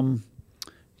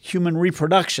human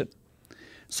reproduction.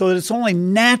 So that it's only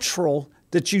natural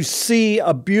that you see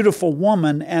a beautiful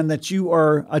woman and that you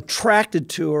are attracted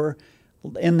to her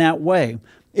in that way.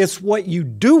 It's what you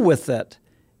do with it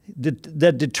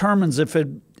that determines if it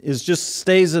just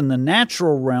stays in the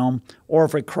natural realm or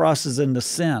if it crosses into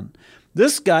sin.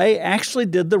 This guy actually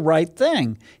did the right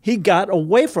thing. He got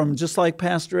away from, just like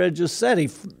Pastor Ed just said,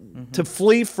 to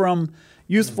flee from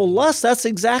youthful lust. That's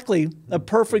exactly a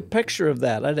perfect picture of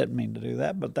that. I didn't mean to do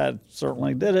that, but that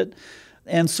certainly did it.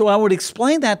 And so I would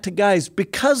explain that to guys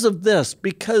because of this,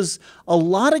 because a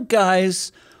lot of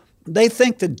guys, they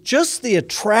think that just the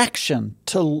attraction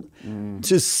to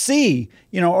see,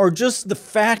 or just the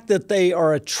fact that they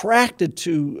are attracted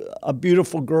to a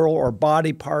beautiful girl or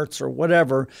body parts or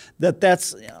whatever,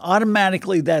 that's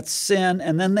automatically that's sin.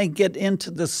 And then they get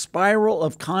into the spiral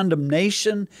of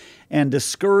condemnation and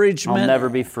discouragement. I'll never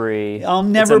be free. I'll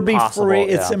never be free.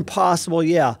 It's impossible,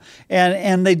 yeah.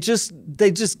 And they just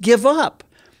give up.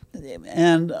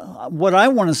 And what I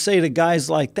want to say to guys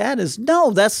like that is,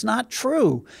 no, that's not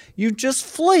true. You just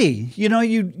flee.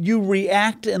 You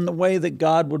react in the way that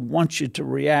God would want you to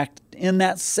react in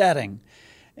that setting.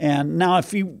 And now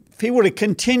if he would have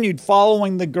continued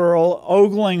following the girl,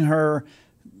 ogling her,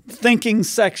 thinking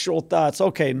sexual thoughts,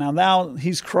 okay, now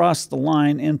he's crossed the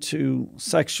line into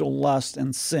sexual lust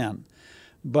and sin.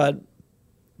 But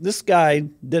this guy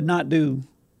did not do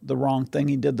the wrong thing.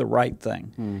 He did the right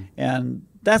thing. And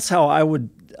that's how I would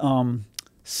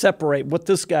separate what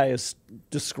this guy is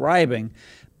describing.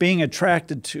 Being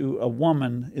attracted to a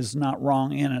woman is not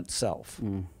wrong in itself.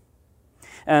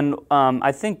 And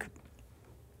I think,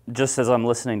 just as I'm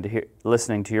listening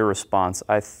to your response,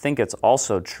 I think it's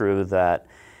also true that,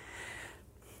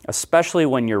 especially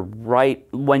when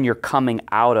you're coming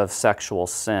out of sexual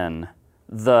sin,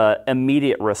 the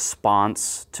immediate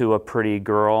response to a pretty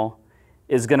girl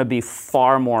is going to be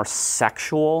far more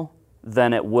sexual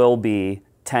than it will be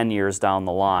 10 years down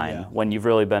the line when you've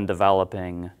really been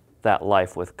developing that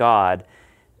life with God.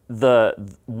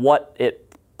 What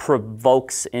it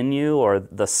provokes in you, or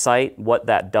the sight, what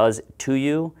that does to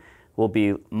you, will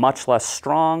be much less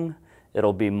strong.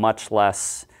 It'll be much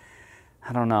less,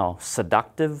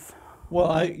 seductive.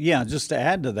 Well, just to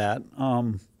add to that,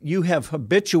 you have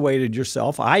habituated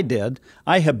yourself. I did.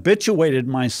 I habituated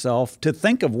myself to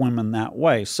think of women that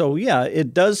way. So,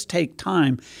 it does take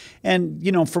time. And,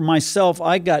 for myself,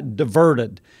 I got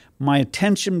diverted. My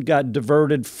attention got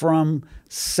diverted from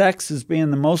sex as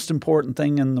being the most important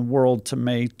thing in the world to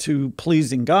me to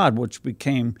pleasing God, which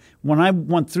became, when I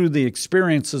went through the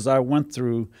experiences I went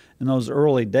through in those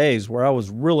early days where I was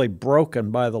really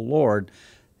broken by the Lord,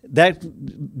 that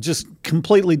just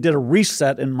completely did a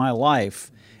reset in my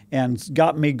life and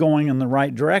got me going in the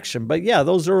right direction. But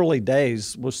those early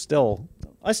days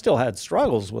I still had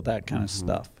struggles with that kind of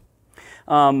stuff.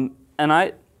 And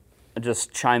I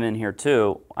just chime in here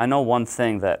too. I know one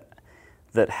thing that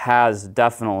has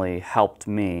definitely helped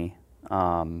me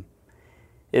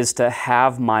is to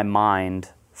have my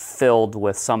mind filled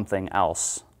with something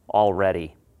else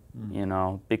already,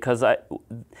 because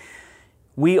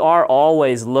we are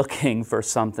always looking for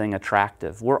something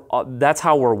attractive. That's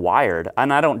how we're wired.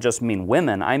 And I don't just mean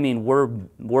women. I mean,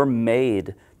 we're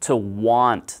made to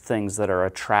want things that are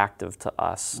attractive to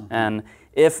us. Mm-hmm. And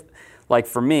if, like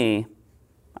for me,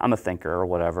 I'm a thinker or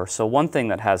whatever, so one thing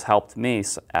that has helped me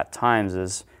at times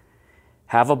is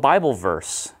have a Bible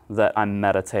verse that I'm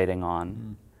meditating on.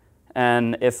 Mm-hmm.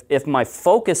 And if my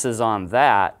focus is on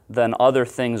that, then other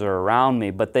things are around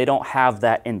me, but they don't have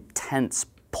that intense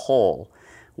pull.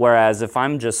 Whereas if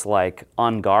I'm just like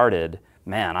unguarded,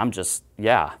 man, I'm just,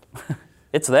 yeah,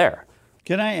 it's there.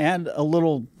 Can I add a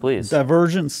little Please.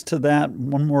 Divergence to that?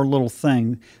 One more little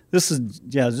thing. This is,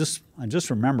 I just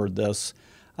remembered this.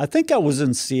 I think I was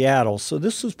in Seattle, so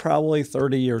this was probably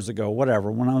 30 years ago,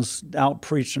 whatever, when I was out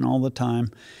preaching all the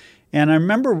time. And I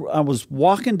remember I was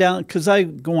walking down, because I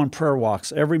go on prayer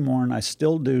walks every morning. I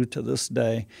still do to this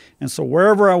day. And so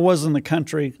wherever I was in the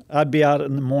country, I'd be out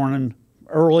in the morning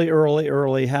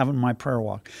early having my prayer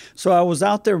walk. So I was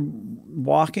out there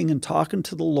walking and talking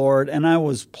to the Lord, and I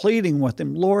was pleading with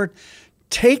him, Lord,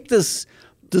 take this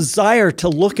desire to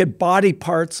look at body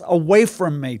parts away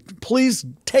from me. Please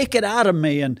take it out of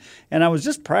me. And I was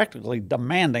just practically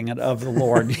demanding it of the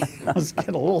Lord. I was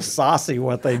getting a little saucy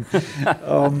with him.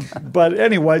 But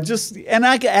anyway, and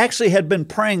I actually had been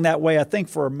praying that way, I think,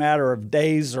 for a matter of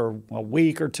days or a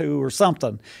week or two or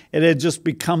something. It had just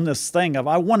become this thing of,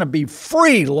 I want to be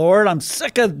free, Lord. I'm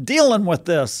sick of dealing with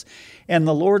this. And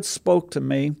the Lord spoke to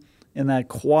me in that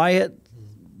quiet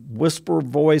whisper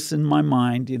voice in my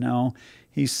mind,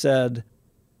 He said,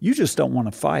 you just don't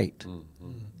want to fight.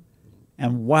 Mm-hmm.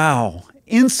 And wow,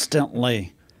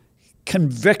 instantly,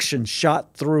 conviction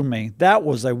shot through me. That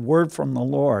was a word from the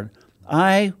Lord.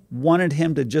 I wanted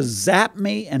him to just zap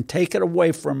me and take it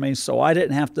away from me so I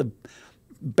didn't have to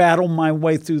battle my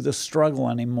way through the struggle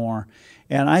anymore.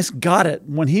 And I got it.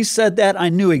 When he said that, I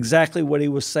knew exactly what he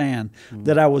was saying,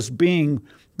 that I was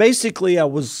basically I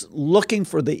was looking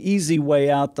for the easy way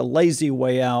out, the lazy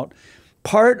way out.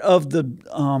 Part of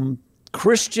the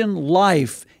Christian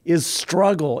life is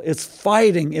struggle. It's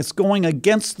fighting. It's going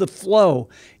against the flow.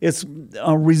 It's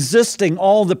resisting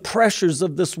all the pressures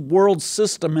of this world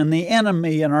system and the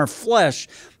enemy and our flesh.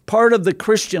 Part of the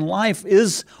Christian life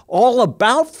is all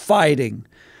about fighting.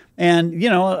 And,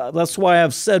 that's why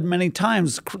I've said many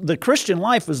times, the Christian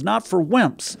life is not for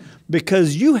wimps,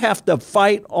 because you have to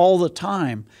fight all the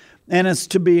time. And it's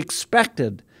to be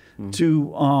expected.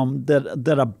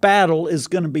 That a battle is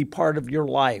going to be part of your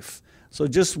life. So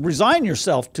just resign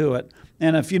yourself to it.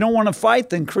 And if you don't want to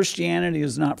fight, then Christianity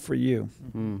is not for you.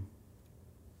 Mm-hmm.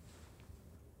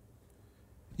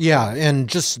 Yeah, and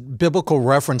just biblical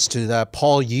reference to that,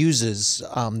 Paul uses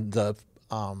the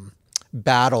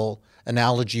battle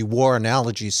analogy, war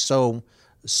analogy so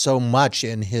much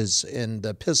in the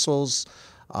epistles.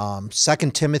 2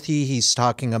 Timothy, he's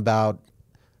talking about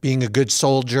being a good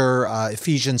soldier.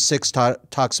 Ephesians 6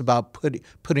 talks about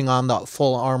putting on the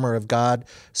full armor of God.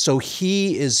 So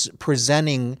he is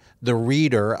presenting the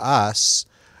reader, us,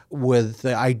 with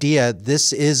the idea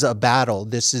this is a battle.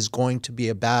 This is going to be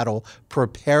a battle.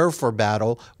 Prepare for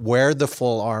battle. Wear the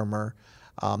full armor,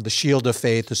 the shield of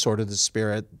faith, the sword of the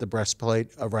Spirit, the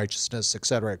breastplate of righteousness, et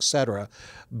cetera, et cetera.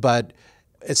 But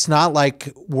it's not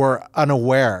like we're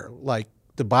unaware, like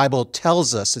the Bible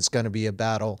tells us it's going to be a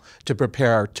battle, to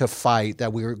prepare to fight,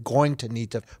 that we're going to need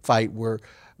to fight, we're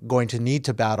going to need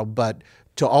to battle, but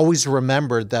to always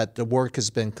remember that the work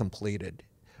has been completed.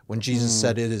 When Jesus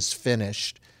said it is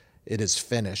finished, it is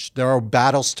finished. There are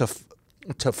battles to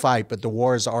fight, but the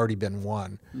war has already been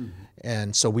won. Mm-hmm.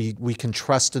 And so we can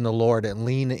trust in the Lord and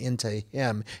lean into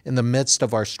him in the midst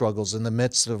of our struggles, in the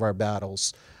midst of our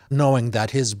battles, knowing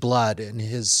that his blood and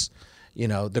his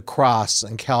the cross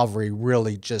and Calvary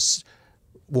really just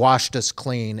washed us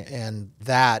clean, and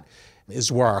that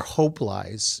is where our hope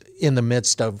lies in the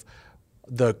midst of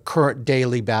the current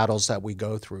daily battles that we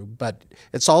go through. But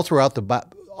it's all throughout the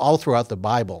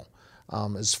Bible,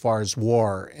 as far as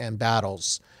war and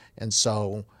battles, and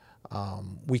so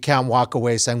we can't walk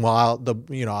away saying, "Well,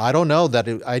 I don't know that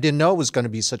I didn't know it was going to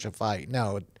be such a fight."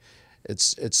 No.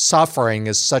 It's suffering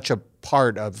is such a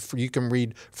part of. You can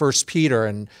read 1 Peter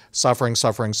and suffering.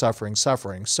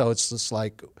 So it's just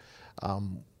like,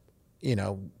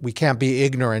 we can't be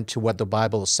ignorant to what the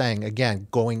Bible is saying. Again,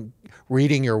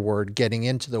 reading your word, getting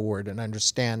into the word, and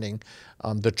understanding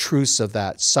the truths of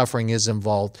that. Suffering is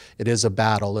involved. It is a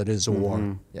battle. It is a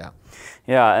war. Yeah.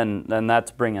 Yeah, and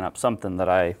that's bringing up something that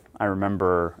I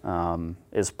remember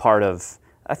is part of.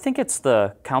 I think it's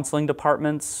the counseling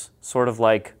department's sort of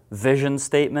like vision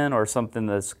statement, or something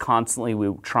that's constantly we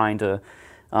trying to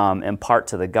impart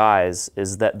to the guys,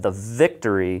 is that the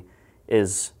victory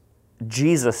is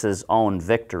Jesus' own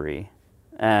victory.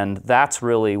 And that's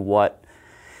really what,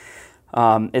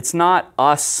 it's not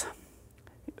us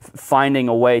finding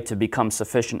a way to become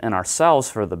sufficient in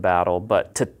ourselves for the battle,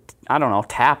 but to,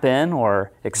 tap in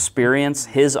or experience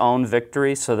His own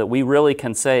victory so that we really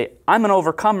can say, I'm an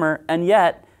overcomer, and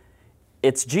yet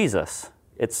it's Jesus.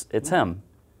 It's Him.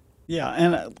 Yeah,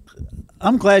 and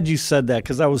I'm glad you said that,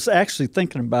 because I was actually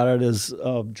thinking about it as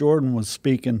Jordan was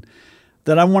speaking,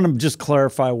 that I want to just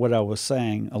clarify what I was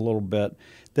saying a little bit,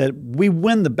 that we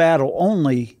win the battle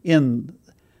only in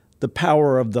the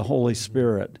power of the Holy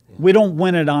Spirit. We don't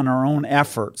win it on our own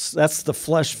efforts. That's the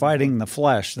flesh fighting the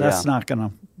flesh. That's not going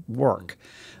to work.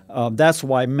 That's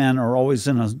why men are always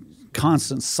in a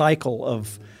constant cycle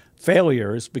of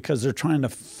failures, because they're trying to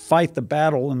fight the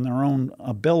battle in their own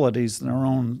abilities and their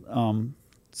own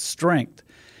strength.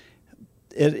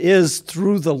 It is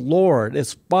through the Lord.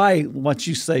 It's by what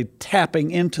you say,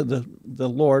 tapping into the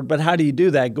Lord. But how do you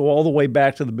do that? Go all the way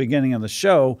back to the beginning of the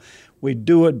show. We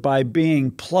do it by being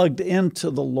plugged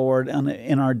into the Lord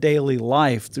in our daily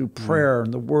life through prayer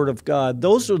and the Word of God.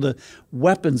 Those are the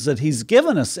weapons that He's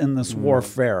given us in this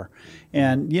warfare.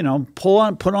 And,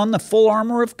 put on the full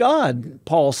armor of God,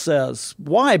 Paul says.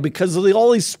 Why? Because of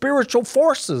all these spiritual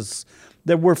forces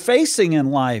that we're facing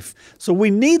in life. So we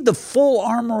need the full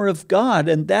armor of God,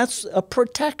 and that's a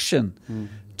protection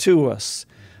to us.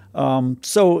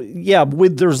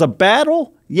 There's a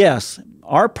battle, yes.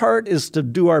 Our part is to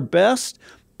do our best,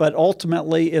 but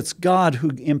ultimately it's God who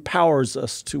empowers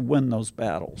us to win those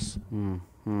battles.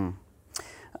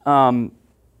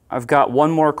 I've got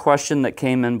one more question that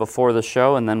came in before the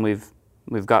show, and then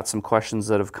we've got some questions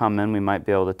that have come in. We might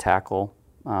be able to tackle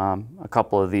a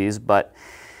couple of these, but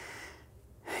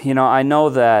I know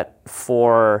that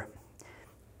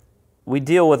we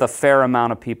deal with a fair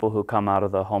amount of people who come out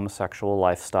of the homosexual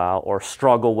lifestyle or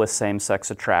struggle with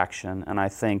same-sex attraction, and I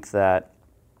think that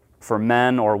for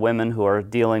men or women who are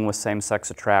dealing with same-sex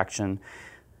attraction,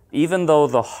 even though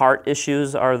the heart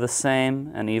issues are the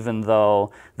same and even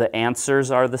though the answers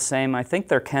are the same, I think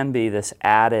there can be this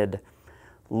added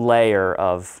layer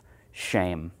of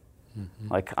shame.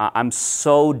 Like, I'm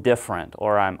so different,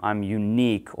 or I'm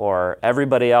unique, or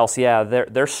everybody else,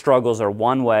 their struggles are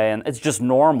one way and it's just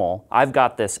normal. I've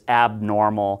got this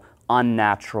abnormal,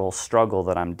 unnatural struggle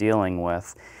that I'm dealing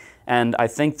with. And I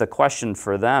think the question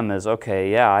for them is,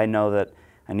 okay, I know that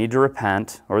I need to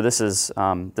repent, or this is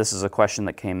a question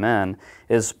that came in,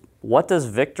 is what does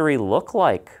victory look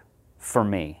like for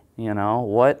me?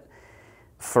 What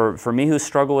for me who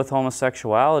struggle with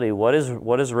homosexuality, what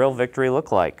does real victory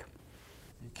look like?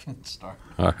 You can start.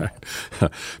 All right.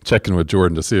 Checking with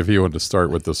Jordan to see if he wanted to start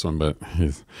with this one, but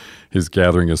he's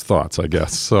gathering his thoughts, I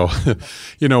guess. So,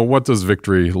 what does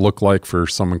victory look like for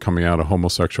someone coming out of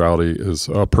homosexuality is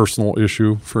a personal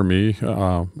issue for me,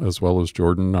 as well as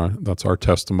Jordan. That's our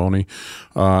testimony.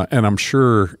 And I'm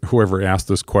sure whoever asked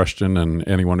this question and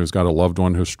anyone who's got a loved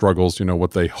one who struggles,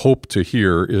 what they hope to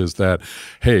hear is that,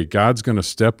 hey, God's going to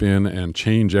step in and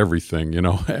change everything,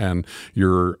 and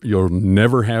you'll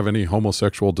never have any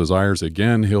homosexual desires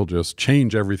again. He'll just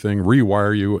change everything,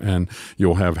 rewire you, and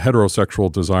you'll have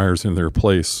heterosexual desires in their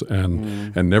place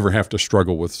and never have to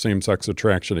struggle with same-sex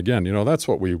attraction again. That's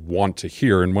what we want to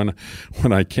hear. And when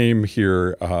I came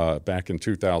here back in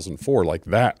 2004, like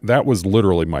that was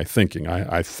literally my thinking.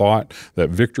 I thought that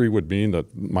victory would mean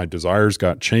that my desires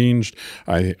got changed.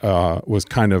 I was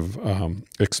kind of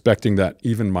expecting that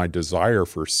even my desire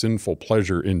for sinful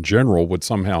pleasure in general would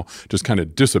somehow just kind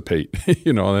of dissipate,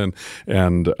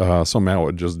 and somehow it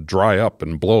would just dry up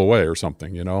and blow away or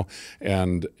something,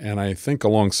 And I think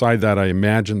alongside that, I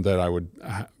imagined that I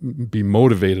would be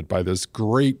motivated by this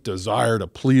great desire to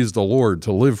please the Lord,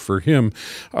 to live for Him,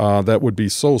 that would be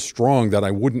so strong that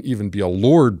I wouldn't even be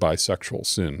allured by sexual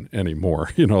sin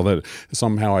anymore. That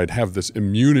somehow I'd have this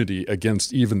immunity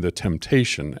against even the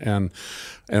temptation.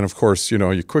 And of course,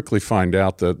 you quickly find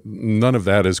out that none of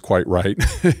that is quite right.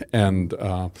 And,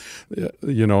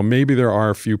 maybe there are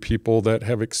a few people that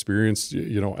have experienced,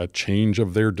 a change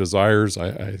of their desires.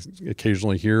 I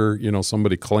occasionally hear,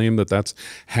 somebody claim that that's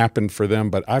happened for them,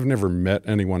 but I've never met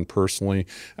anyone personally.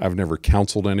 I've never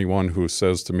counseled anyone who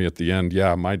says to me at the end,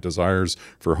 my desires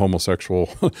for homosexual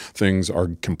things are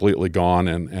completely gone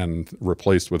and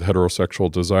replaced with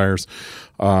heterosexual desires.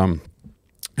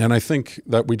 And I think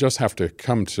that we just have to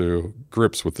come to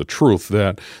grips with the truth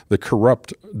that the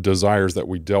corrupt desires that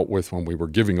we dealt with when we were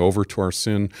giving over to our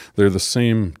sin, they're the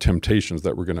same temptations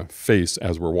that we're going to face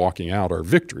as we're walking out our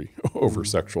victory over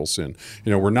sexual sin.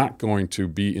 We're not going to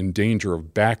be in danger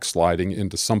of backsliding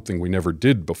into something we never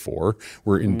did before.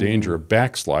 We're in danger of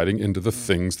backsliding into the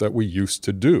things that we used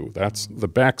to do. That's the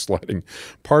backsliding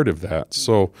part of that.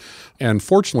 So, and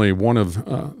fortunately,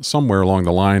 somewhere along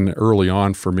the line early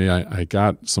on for me, I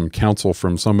got some counsel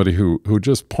from somebody who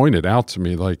just pointed out to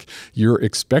me, like, you're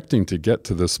expecting to get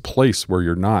to this place where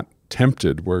you're not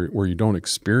tempted, where you don't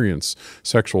experience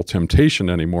sexual temptation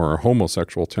anymore, or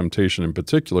homosexual temptation in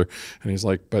particular. And he's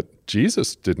like, but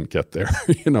Jesus didn't get there.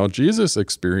 Jesus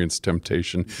experienced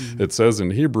temptation. Mm-hmm. It says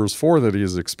in Hebrews 4 that he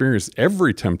has experienced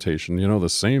every temptation, the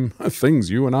same things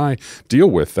you and I deal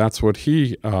with. That's what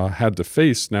he had to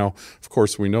face. Now, of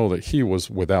course, we know that he was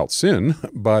without sin,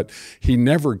 but he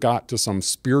never got to some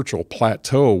spiritual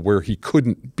plateau where he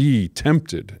couldn't be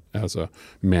tempted as a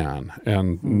man.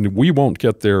 And we won't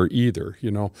get there either,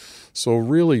 So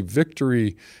really,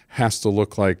 victory has to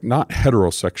look like not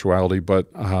heterosexuality, but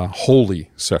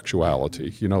holy sexuality.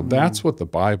 That's what the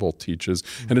Bible teaches.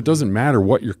 And it doesn't matter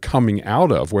what you're coming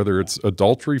out of, whether it's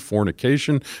adultery,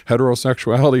 fornication,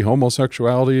 heterosexuality,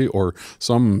 homosexuality, or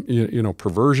some,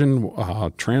 perversion,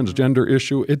 transgender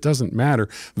issue. It doesn't matter.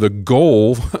 The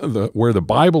goal, where the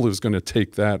Bible is going to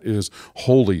take that, is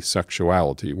holy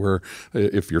sexuality, where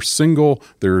if you're single,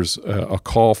 there's a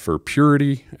call for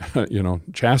purity,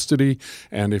 chastity.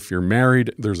 And if you're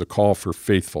married, there's a call for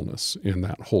faithfulness in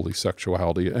that holy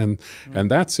sexuality. And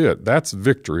that's it. That's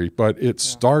victory. But it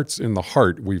starts in the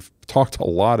heart. We've talked a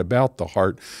lot about the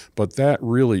heart, but that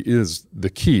really is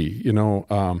the key.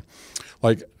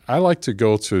 I like to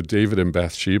go to David and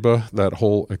Bathsheba, that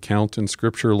whole account in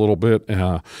Scripture a little bit,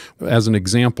 as an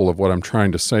example of what I'm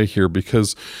trying to say here,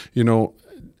 because,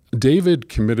 David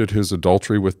committed his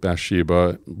adultery with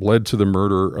Bathsheba, led to the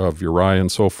murder of Uriah and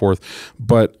so forth.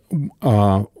 But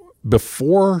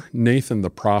before Nathan the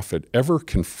prophet ever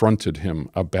confronted him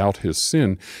about his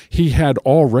sin, he had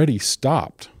already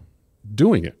stopped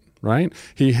doing it. Right?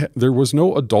 There was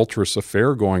no adulterous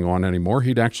affair going on anymore.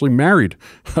 He'd actually married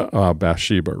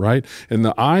Bathsheba, right? In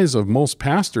the eyes of most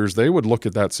pastors, they would look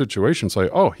at that situation and say,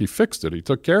 oh, he fixed it. He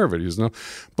took care of it.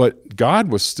 But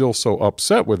God was still so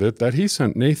upset with it that he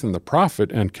sent Nathan the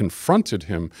prophet and confronted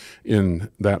him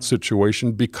in that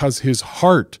situation because his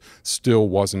heart still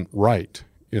wasn't right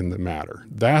in the matter.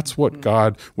 That's what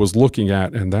God was looking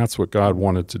at, and that's what God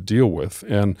wanted to deal with.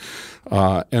 And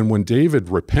when David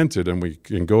repented, and we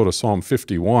can go to Psalm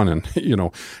 51 and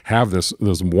have this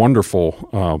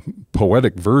wonderful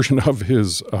poetic version of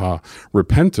his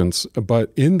repentance,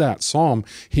 but in that psalm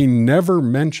he never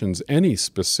mentions any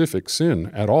specific sin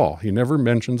at all. He never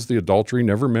mentions the adultery,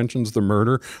 never mentions the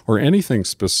murder or anything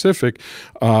specific,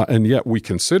 and yet we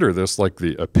consider this like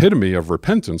the epitome of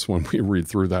repentance when we read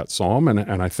through that psalm,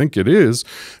 and I think it is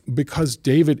because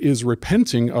David is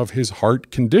repenting of his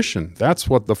heart condition. That's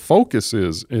what the focus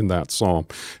is in that psalm.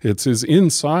 It's his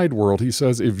inside world. He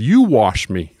says, if you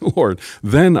wash me, Lord,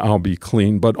 then I'll be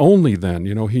clean, but only then.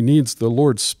 He needs the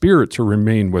Lord's Spirit to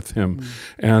remain with him.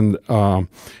 And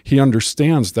he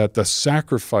understands that the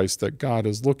sacrifice that God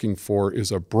is looking for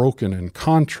is a broken and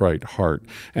contrite heart.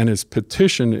 And his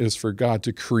petition is for God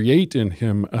to create in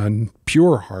him a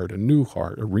pure heart, a new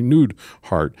heart, a renewed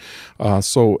heart.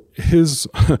 So his,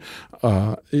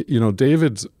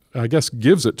 David's, I guess,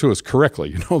 gives it to us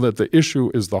correctly, that the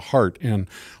issue is the heart, and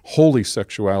holy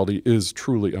sexuality is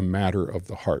truly a matter of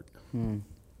the heart. Can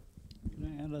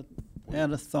I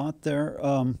add a thought there?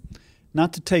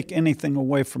 Not to take anything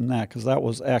away from that, because that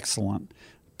was excellent,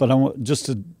 but I want just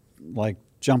to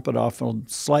jump it off a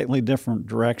slightly different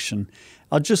direction.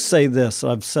 I'll just say this.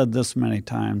 I've said this many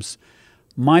times.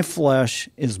 My flesh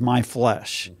is my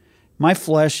flesh. My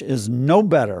flesh is no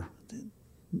better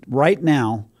right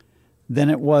now than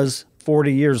it was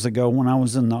 40 years ago when I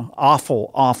was in the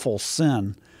awful, awful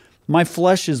sin. My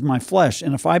flesh is my flesh.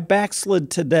 And if I backslid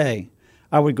today,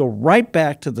 I would go right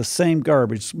back to the same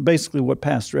garbage, basically what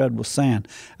Pastor Ed was saying.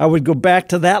 I would go back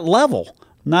to that level.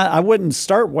 I wouldn't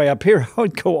start way up here. I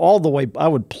would go all the way, I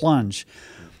would plunge.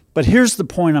 But here's the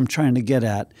point I'm trying to get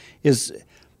at, is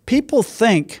people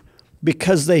think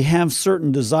because they have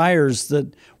certain desires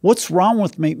that, what's wrong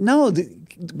with me? No,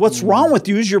 what's wrong with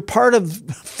you is you're part of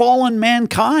fallen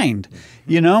mankind.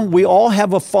 We all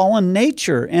have a fallen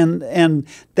nature, and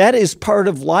that is part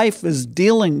of life, is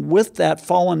dealing with that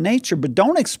fallen nature. But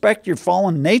don't expect your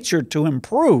fallen nature to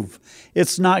improve.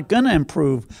 It's not going to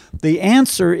improve. The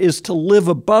answer is to live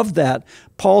above that.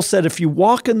 Paul said, if you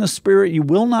walk in the Spirit, you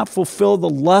will not fulfill the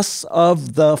lusts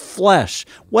of the flesh,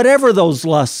 whatever those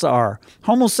lusts are.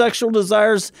 Homosexual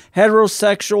desires,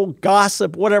 heterosexual,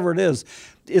 gossip, whatever it is.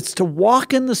 It's to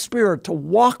walk in the Spirit, to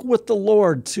walk with the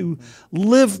Lord, to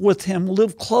live with Him,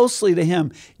 live closely to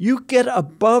Him. You get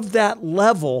above that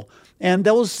level, and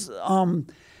those,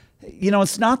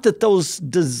 it's not that those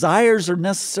desires are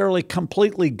necessarily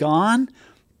completely gone,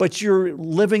 but you're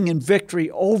living in victory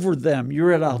over them.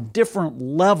 You're at a different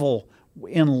level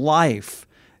in life.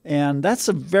 And that's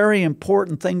a very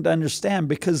important thing to understand,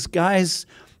 because guys,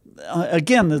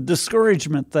 again, the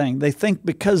discouragement thing, they think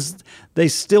because they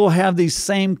still have these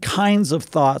same kinds of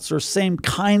thoughts or same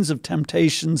kinds of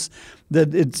temptations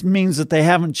that it means that they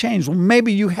haven't changed. Well,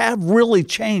 maybe you have really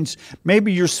changed.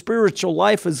 Maybe your spiritual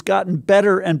life has gotten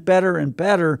better and better and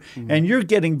better, and you're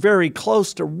getting very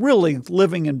close to really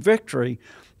living in victory.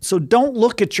 So don't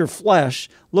look at your flesh,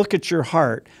 look at your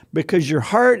heart, because your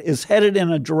heart is headed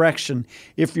in a direction.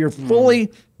 If you're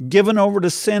fully given over to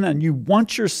sin and you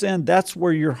want your sin, that's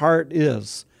where your heart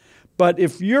is. But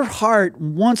if your heart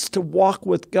wants to walk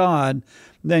with God,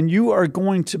 then you are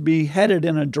going to be headed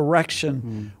in a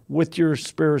direction with your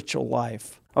spiritual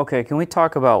life. Okay, can we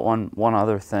talk about one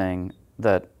other thing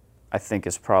that I think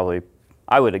is probably,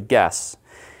 I would guess,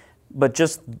 but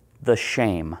just the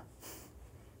shame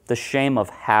of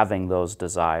having those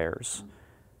desires.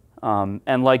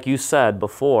 And like you said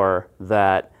before,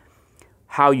 that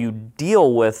how you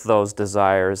deal with those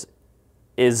desires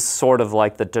is sort of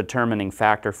like the determining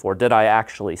factor for, did I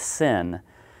actually sin?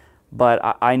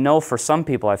 But I know for some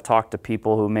people, I've talked to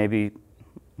people who maybe,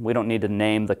 we don't need to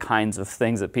name the kinds of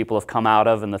things that people have come out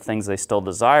of and the things they still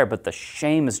desire, but the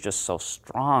shame is just so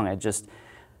strong.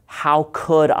 How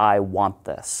could I want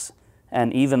this?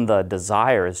 And even the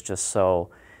desire is just so,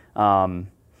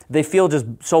 they feel just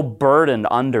so burdened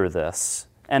under this.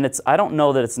 And I don't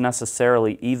know that it's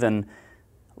necessarily even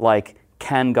like,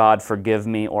 can God forgive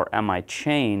me or am I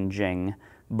changing?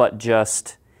 But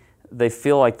just, they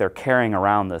feel like they're carrying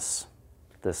around this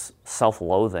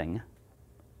self-loathing.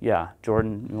 Yeah,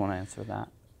 Jordan, you want to answer that?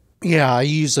 Yeah, I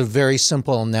use a very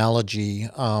simple analogy,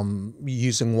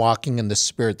 using walking in the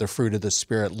Spirit, the fruit of the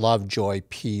Spirit, love, joy,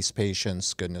 peace,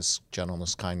 patience, goodness,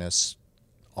 gentleness, kindness,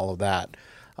 all of that.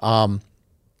 And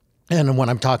when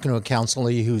I'm talking to a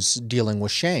counselor who's dealing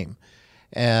with shame,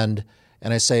 and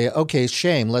I say, okay,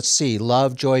 shame, let's see,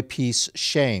 love, joy, peace,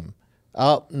 shame.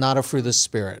 Oh, not a fruit of the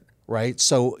Spirit, right?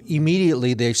 So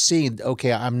immediately they see,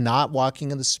 okay, I'm not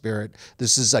walking in the Spirit.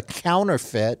 This is a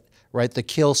counterfeit, right? The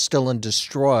kill, steal, and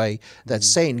destroy. That's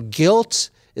Satan.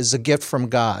 Guilt is a gift from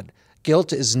God.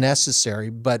 Guilt is necessary,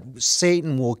 but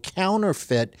Satan will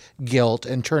counterfeit guilt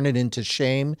and turn it into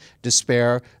shame,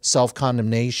 despair,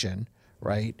 self-condemnation,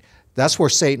 right? That's where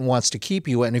Satan wants to keep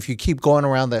you. And if you keep going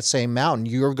around that same mountain,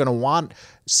 you're going to want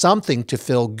something to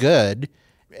feel good.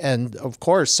 And of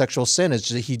course, sexual sin is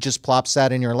he just plops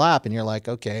that in your lap and you're like,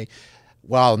 okay,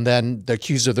 well, and then the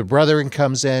accuser of the brethren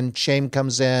comes in, shame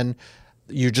comes in.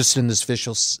 You're just in this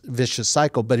vicious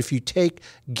cycle. But if you take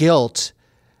guilt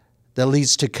that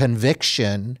leads to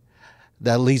conviction,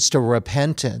 that leads to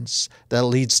repentance, that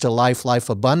leads to life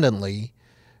abundantly,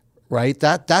 right?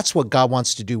 That's what God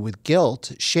wants to do with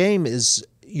guilt. Shame is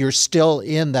you're still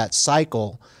in that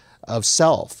cycle of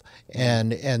self,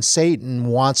 and Satan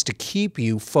wants to keep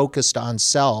you focused on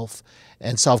self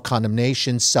and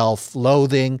self-condemnation,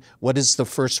 self-loathing. What is the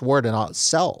first word in all?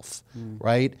 Self,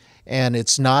 right? And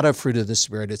it's not a fruit of the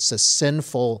Spirit. It's a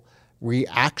sinful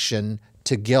reaction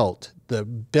to guilt. The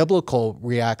biblical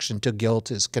reaction to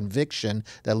guilt is conviction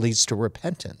that leads to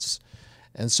repentance.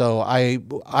 And so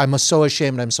I'm so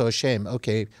ashamed, I'm so ashamed.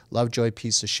 Okay, love, joy,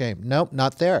 peace, shame. Nope,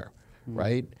 not there,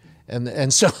 right?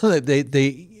 And so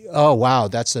they oh, wow,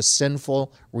 that's a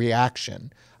sinful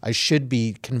reaction. I should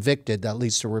be convicted. That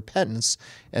leads to repentance.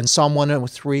 And Psalm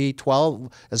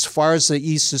 103:12, as far as the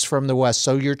east is from the west,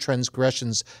 so your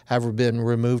transgressions have been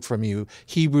removed from you.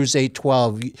 Hebrews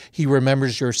 8:12, he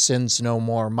remembers your sins no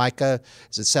more. Micah,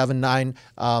 is it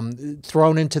 7:9,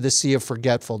 thrown into the sea of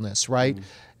forgetfulness, right?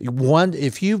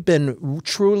 If you've been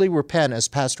truly repent, as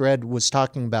Pastor Ed was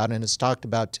talking about and has talked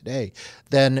about today,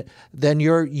 then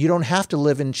you don't have to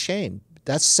live in shame.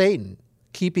 That's Satan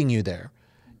keeping you there.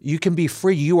 You can be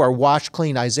free. You are washed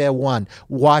clean. Isaiah 1,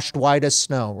 washed white as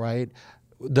snow, right?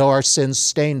 Though our sins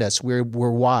stained us, we're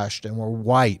washed and we're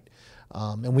white.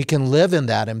 And we can live in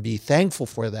that and be thankful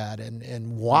for that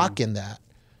and walk in that.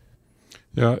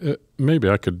 Yeah, maybe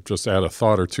I could just add a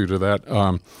thought or two to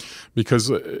that,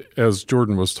 because as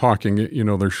Jordan was talking,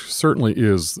 there certainly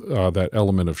is that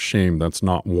element of shame that's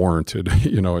not warranted.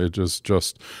 It is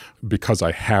just because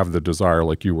I have the desire,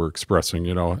 like you were expressing,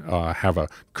 have a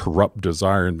corrupt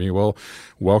desire in me. Well,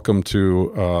 welcome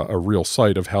to a real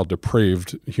sight of how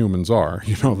depraved humans are.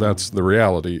 That's the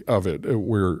reality of it.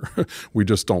 We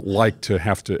just don't like to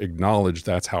have to acknowledge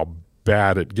that's how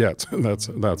bad it gets.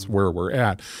 That's where we're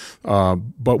at.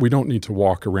 But we don't need to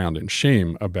walk around in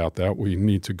shame about that. We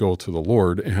need to go to the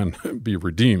Lord and be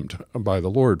redeemed by the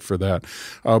Lord for that.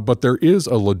 But there is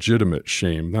a legitimate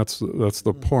shame. That's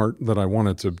the part that I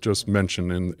wanted to just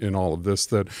mention in all of this,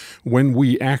 that when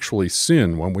we actually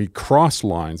sin, when we cross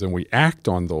lines and we act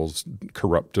on those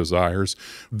corrupt desires,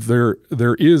 there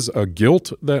is a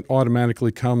guilt that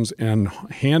automatically comes, and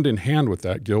hand in hand with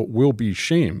that guilt will be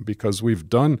shame, because we've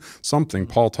done something.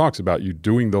 Paul talks about you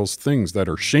doing those things that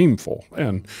are shameful,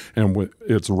 and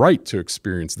it's right to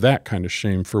experience that kind of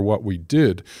shame for what we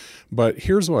did. But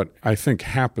here's what I think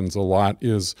happens a lot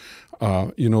is,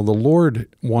 the Lord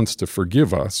wants to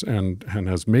forgive us and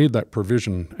has made that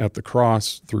provision at the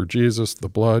cross through Jesus, the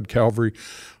blood, Calvary.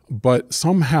 But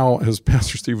somehow, as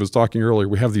Pastor Steve was talking earlier,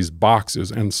 we have these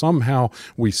boxes, and somehow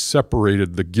we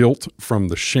separated the guilt from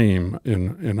the shame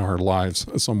in our lives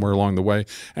somewhere along the way.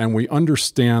 And we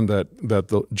understand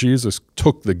that Jesus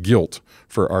took the guilt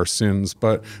for our sins,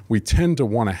 but we tend to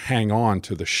want to hang on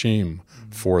to the shame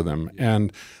for them.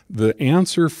 And the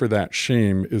answer for that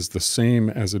shame is the same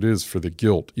as it is for the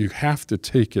guilt. You have to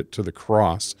take it to the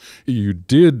cross. You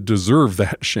did deserve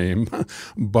that shame,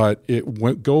 but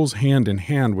it goes hand in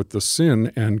hand with the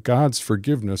sin, and God's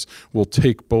forgiveness will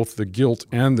take both the guilt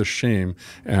and the shame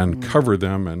and cover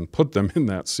them and put them in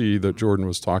that sea that Jordan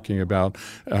was talking about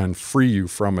and free you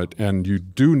from it. And you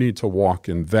do need to walk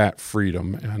in that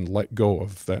freedom and let go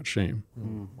of that shame.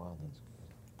 Wow,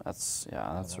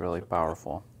 that's really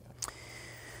powerful.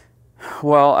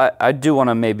 Well, I do want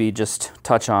to maybe just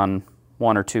touch on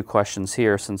one or two questions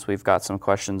here, since we've got some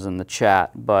questions in the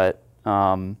chat, but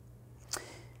we'll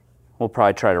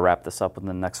probably try to wrap this up within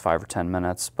the next 5 or 10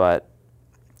 minutes. But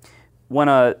when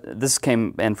this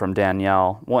came in from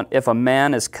Danielle, if a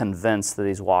man is convinced that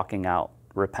he's walking out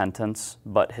repentance,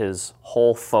 but his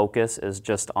whole focus is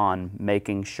just on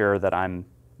making sure that I'm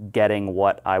getting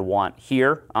what I want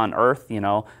here on earth,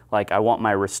 like I want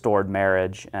my restored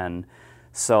marriage, and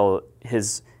so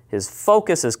his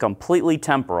focus is completely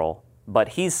temporal, but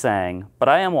he's saying, but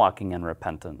I am walking in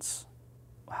repentance.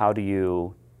 How do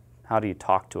you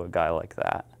talk to a guy like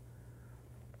that?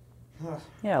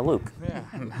 Yeah, Luke.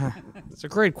 Yeah, it's a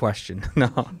great question.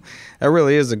 No, that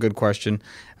really is a good question,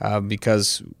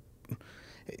 because,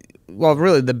 well,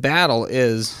 really the battle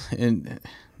is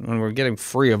when we're getting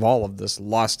free of all of this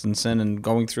lust and sin and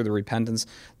going through the repentance.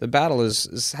 The battle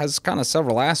has kind of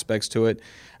several aspects to it.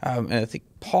 And I think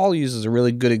Paul uses a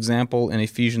really good example in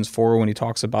Ephesians 4 when he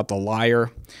talks about the liar.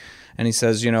 And he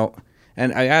says,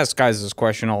 and I ask guys this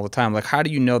question all the time, like, how do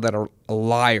you know that a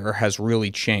liar has really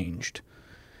changed?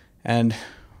 And,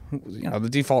 the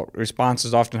default response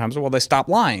is oftentimes, well, they stop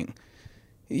lying.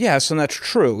 Yes, and that's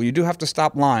true. You do have to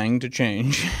stop lying to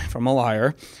change from a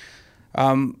liar.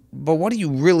 But what are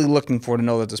you really looking for to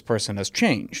know that this person has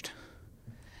changed?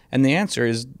 And the answer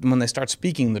is when they start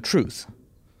speaking the truth.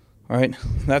 All right?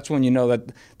 That's when you know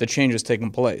that the change has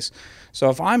taken place. So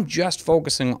if I'm just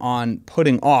focusing on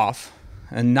putting off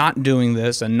and not doing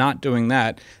this and not doing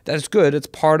that, that's good. It's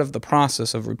part of the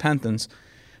process of repentance.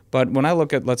 But when I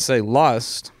look at, let's say,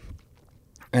 lust,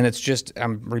 and it's just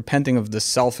I'm repenting of the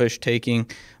selfish taking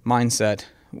mindset,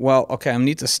 well, okay, I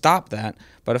need to stop that.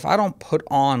 But if I don't put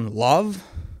on love,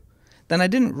 then I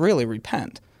didn't really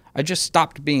repent. I just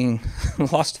stopped being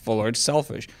lustful or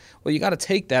selfish. Well, you got to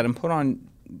take that and put on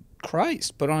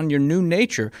Christ, put on your new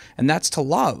nature, and that's to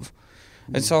love.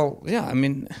 And so,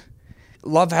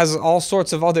 love has all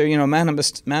sorts of other,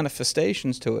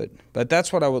 manifestations to it. But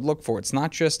that's what I would look for. It's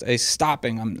not just a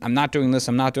stopping. I'm not doing this.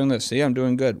 I'm not doing this. See, I'm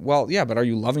doing good. Well, yeah, but are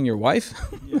you loving your wife?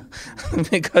 Yeah.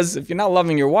 Because if you're not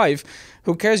loving your wife,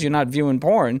 who cares? You're not viewing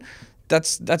porn.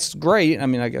 That's great.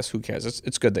 I guess who cares?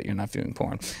 It's good that you're not viewing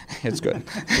porn. It's good.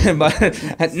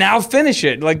 But now finish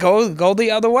it. Like go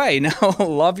the other way. Now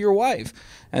love your wife.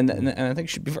 And I think you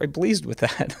should be very pleased with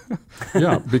that.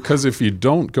 Yeah, because if you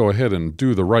don't go ahead and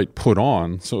do the right put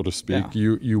on, so to speak,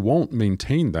 you won't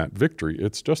maintain that victory.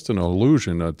 It's just an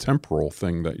illusion, a temporal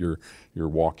thing that you're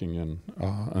walking in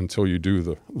until you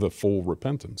do the full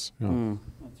repentance. Yeah.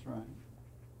 That's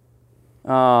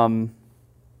right.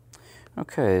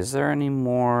 Okay, is there any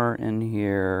more in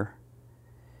here?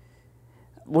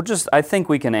 I think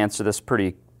we can answer this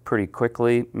pretty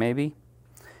quickly, maybe.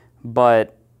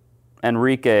 But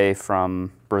Enrique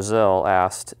from Brazil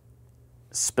asked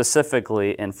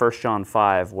specifically in 1 John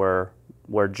 5,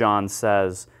 where John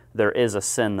says there is a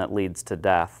sin that leads to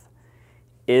death.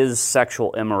 Is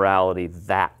sexual immorality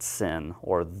that sin,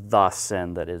 or the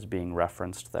sin that is being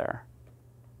referenced there?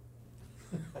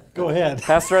 Go ahead.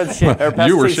 Pastor Ed's Pastor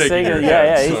You were Steve's shaking your singing.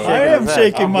 head, He's so- I am his head.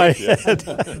 shaking my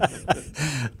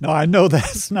head. No, I know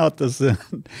that's not the sin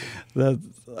that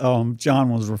John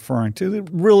was referring to.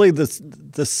 Really,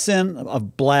 the sin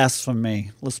of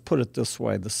blasphemy, let's put it this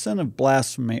way, the sin of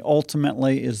blasphemy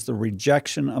ultimately is the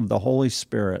rejection of the Holy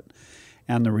Spirit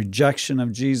and the rejection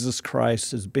of Jesus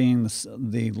Christ as being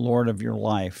the Lord of your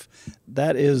life.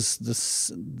 That is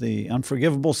the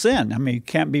unforgivable sin. I mean, you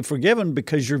can't be forgiven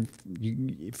because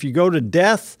if you go to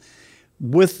death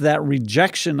with that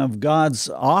rejection of God's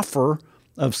offer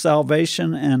of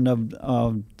salvation and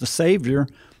of the Savior,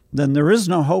 then there is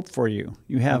no hope for you.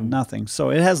 You have nothing. So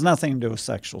it has nothing to do with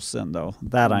sexual sin, though.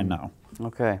 That I know.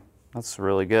 Okay, that's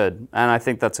really good. And I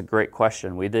think that's a great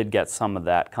question. We did get some of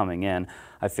that coming in.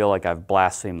 I feel like I've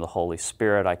blasphemed the Holy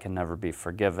Spirit. I can never be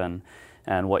forgiven.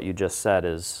 And what you just said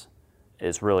is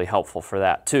really helpful for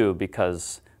that too,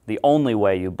 because the only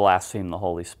way you blaspheme the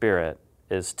Holy Spirit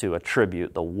is to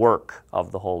attribute the work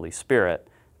of the Holy Spirit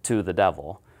to the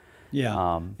devil.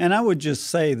 Yeah. And I would just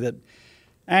say that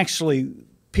actually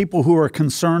people who are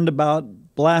concerned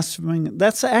about blaspheming,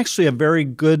 that's actually a very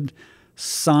good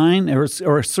sign, or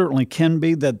it certainly can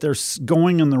be, that they're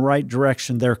going in the right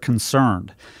direction. They're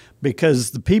concerned. Because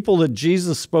the people that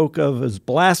Jesus spoke of as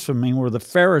blaspheming were the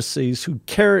Pharisees who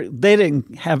they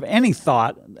didn't have any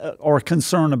thought or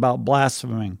concern about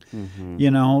blaspheming. Mm-hmm.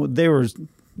 You know, they were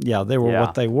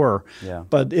what they were. Yeah.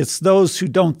 But it's those who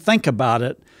don't think about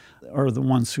it are the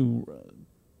ones who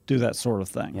do that sort of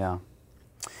thing. Yeah.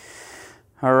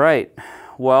 All right.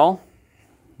 Well,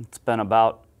 it's been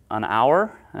about an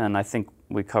hour, and I think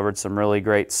we covered some really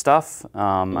great stuff.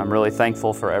 I'm really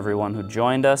thankful for everyone who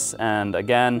joined us. And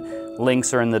again,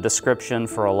 links are in the description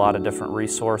for a lot of different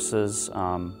resources.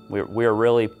 We're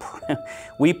really,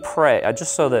 we pray,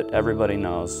 just so that everybody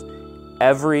knows,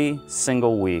 every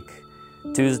single week,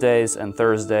 Tuesdays and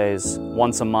Thursdays,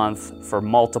 once a month for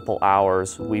multiple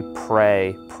hours, we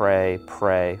pray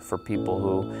for people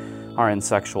who are in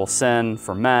sexual sin,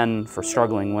 for men, for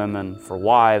struggling women, for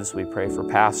wives. We pray for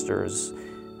pastors.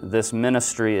 This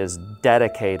ministry is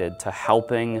dedicated to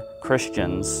helping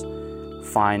Christians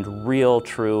find real,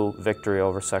 true victory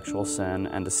over sexual sin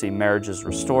and to see marriages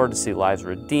restored, to see lives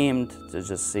redeemed, to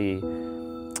just see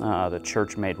the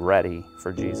church made ready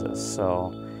for Jesus.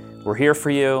 So we're here for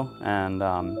you, and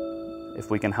if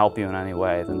we can help you in any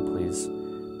way, then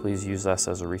please use us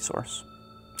as a resource.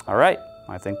 All right,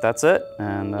 I think that's it,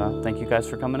 and thank you guys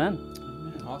for coming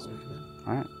in. Awesome.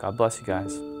 All right, God bless you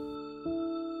guys.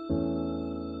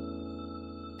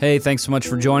 Hey, thanks so much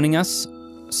for joining us.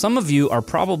 Some of you are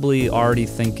probably already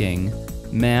thinking,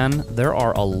 man, there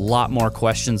are a lot more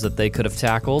questions that they could have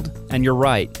tackled, and you're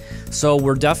right. So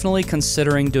we're definitely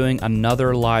considering doing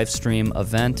another live stream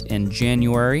event in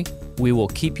January. We will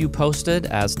keep you posted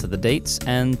as to the dates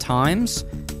and times.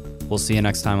 We'll see you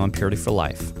next time on Purity for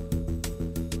Life.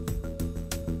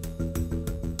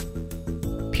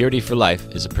 Purity for Life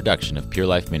is a production of Pure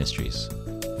Life Ministries.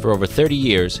 For over 30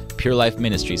 years, Pure Life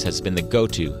Ministries has been the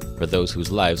go-to for those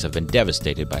whose lives have been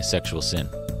devastated by sexual sin.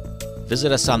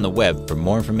 Visit us on the web for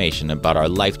more information about our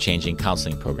life-changing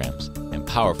counseling programs and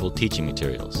powerful teaching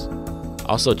materials.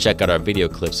 Also check out our video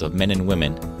clips of men and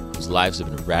women whose lives have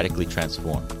been radically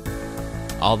transformed.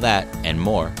 All that and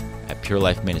more at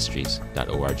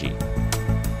purelifeministries.org.